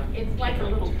little, window. it's like a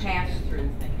little pass-through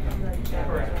thing.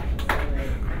 Correct.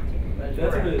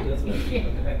 That's really,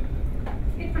 okay.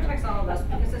 It protects all of us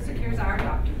because it secures our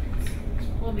documents.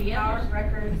 Well, the Our others,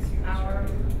 records,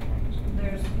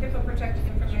 there's HIPAA protected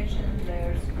information,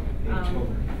 there's,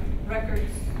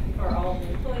 records for all the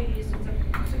employees.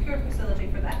 It's a secure facility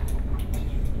for that.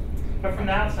 But from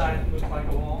the outside, it looks like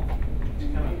a wall.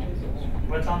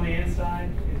 What's on the inside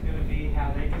is going to be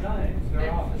how they design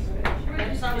their office space.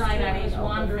 that's all right. I was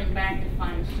wandering back to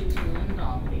find Susan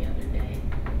Lindahl the other day.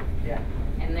 Yeah.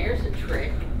 And there's a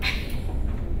trick.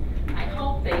 I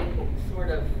hope they sort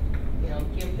of,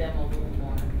 give them a little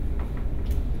more.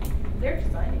 They're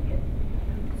designing it.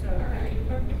 So,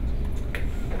 perfect.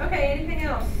 Okay, anything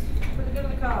else for the good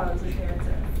of the cause, as Karen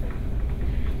said?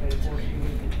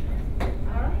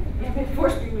 All right. Yeah, may the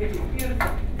force be with you.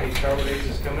 Beautiful. Hey, Starboard Days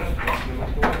is coming up. Let's go look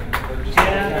forward. They're just-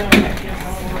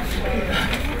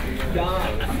 Yeah.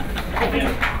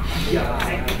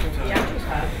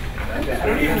 I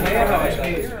don't even know how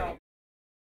I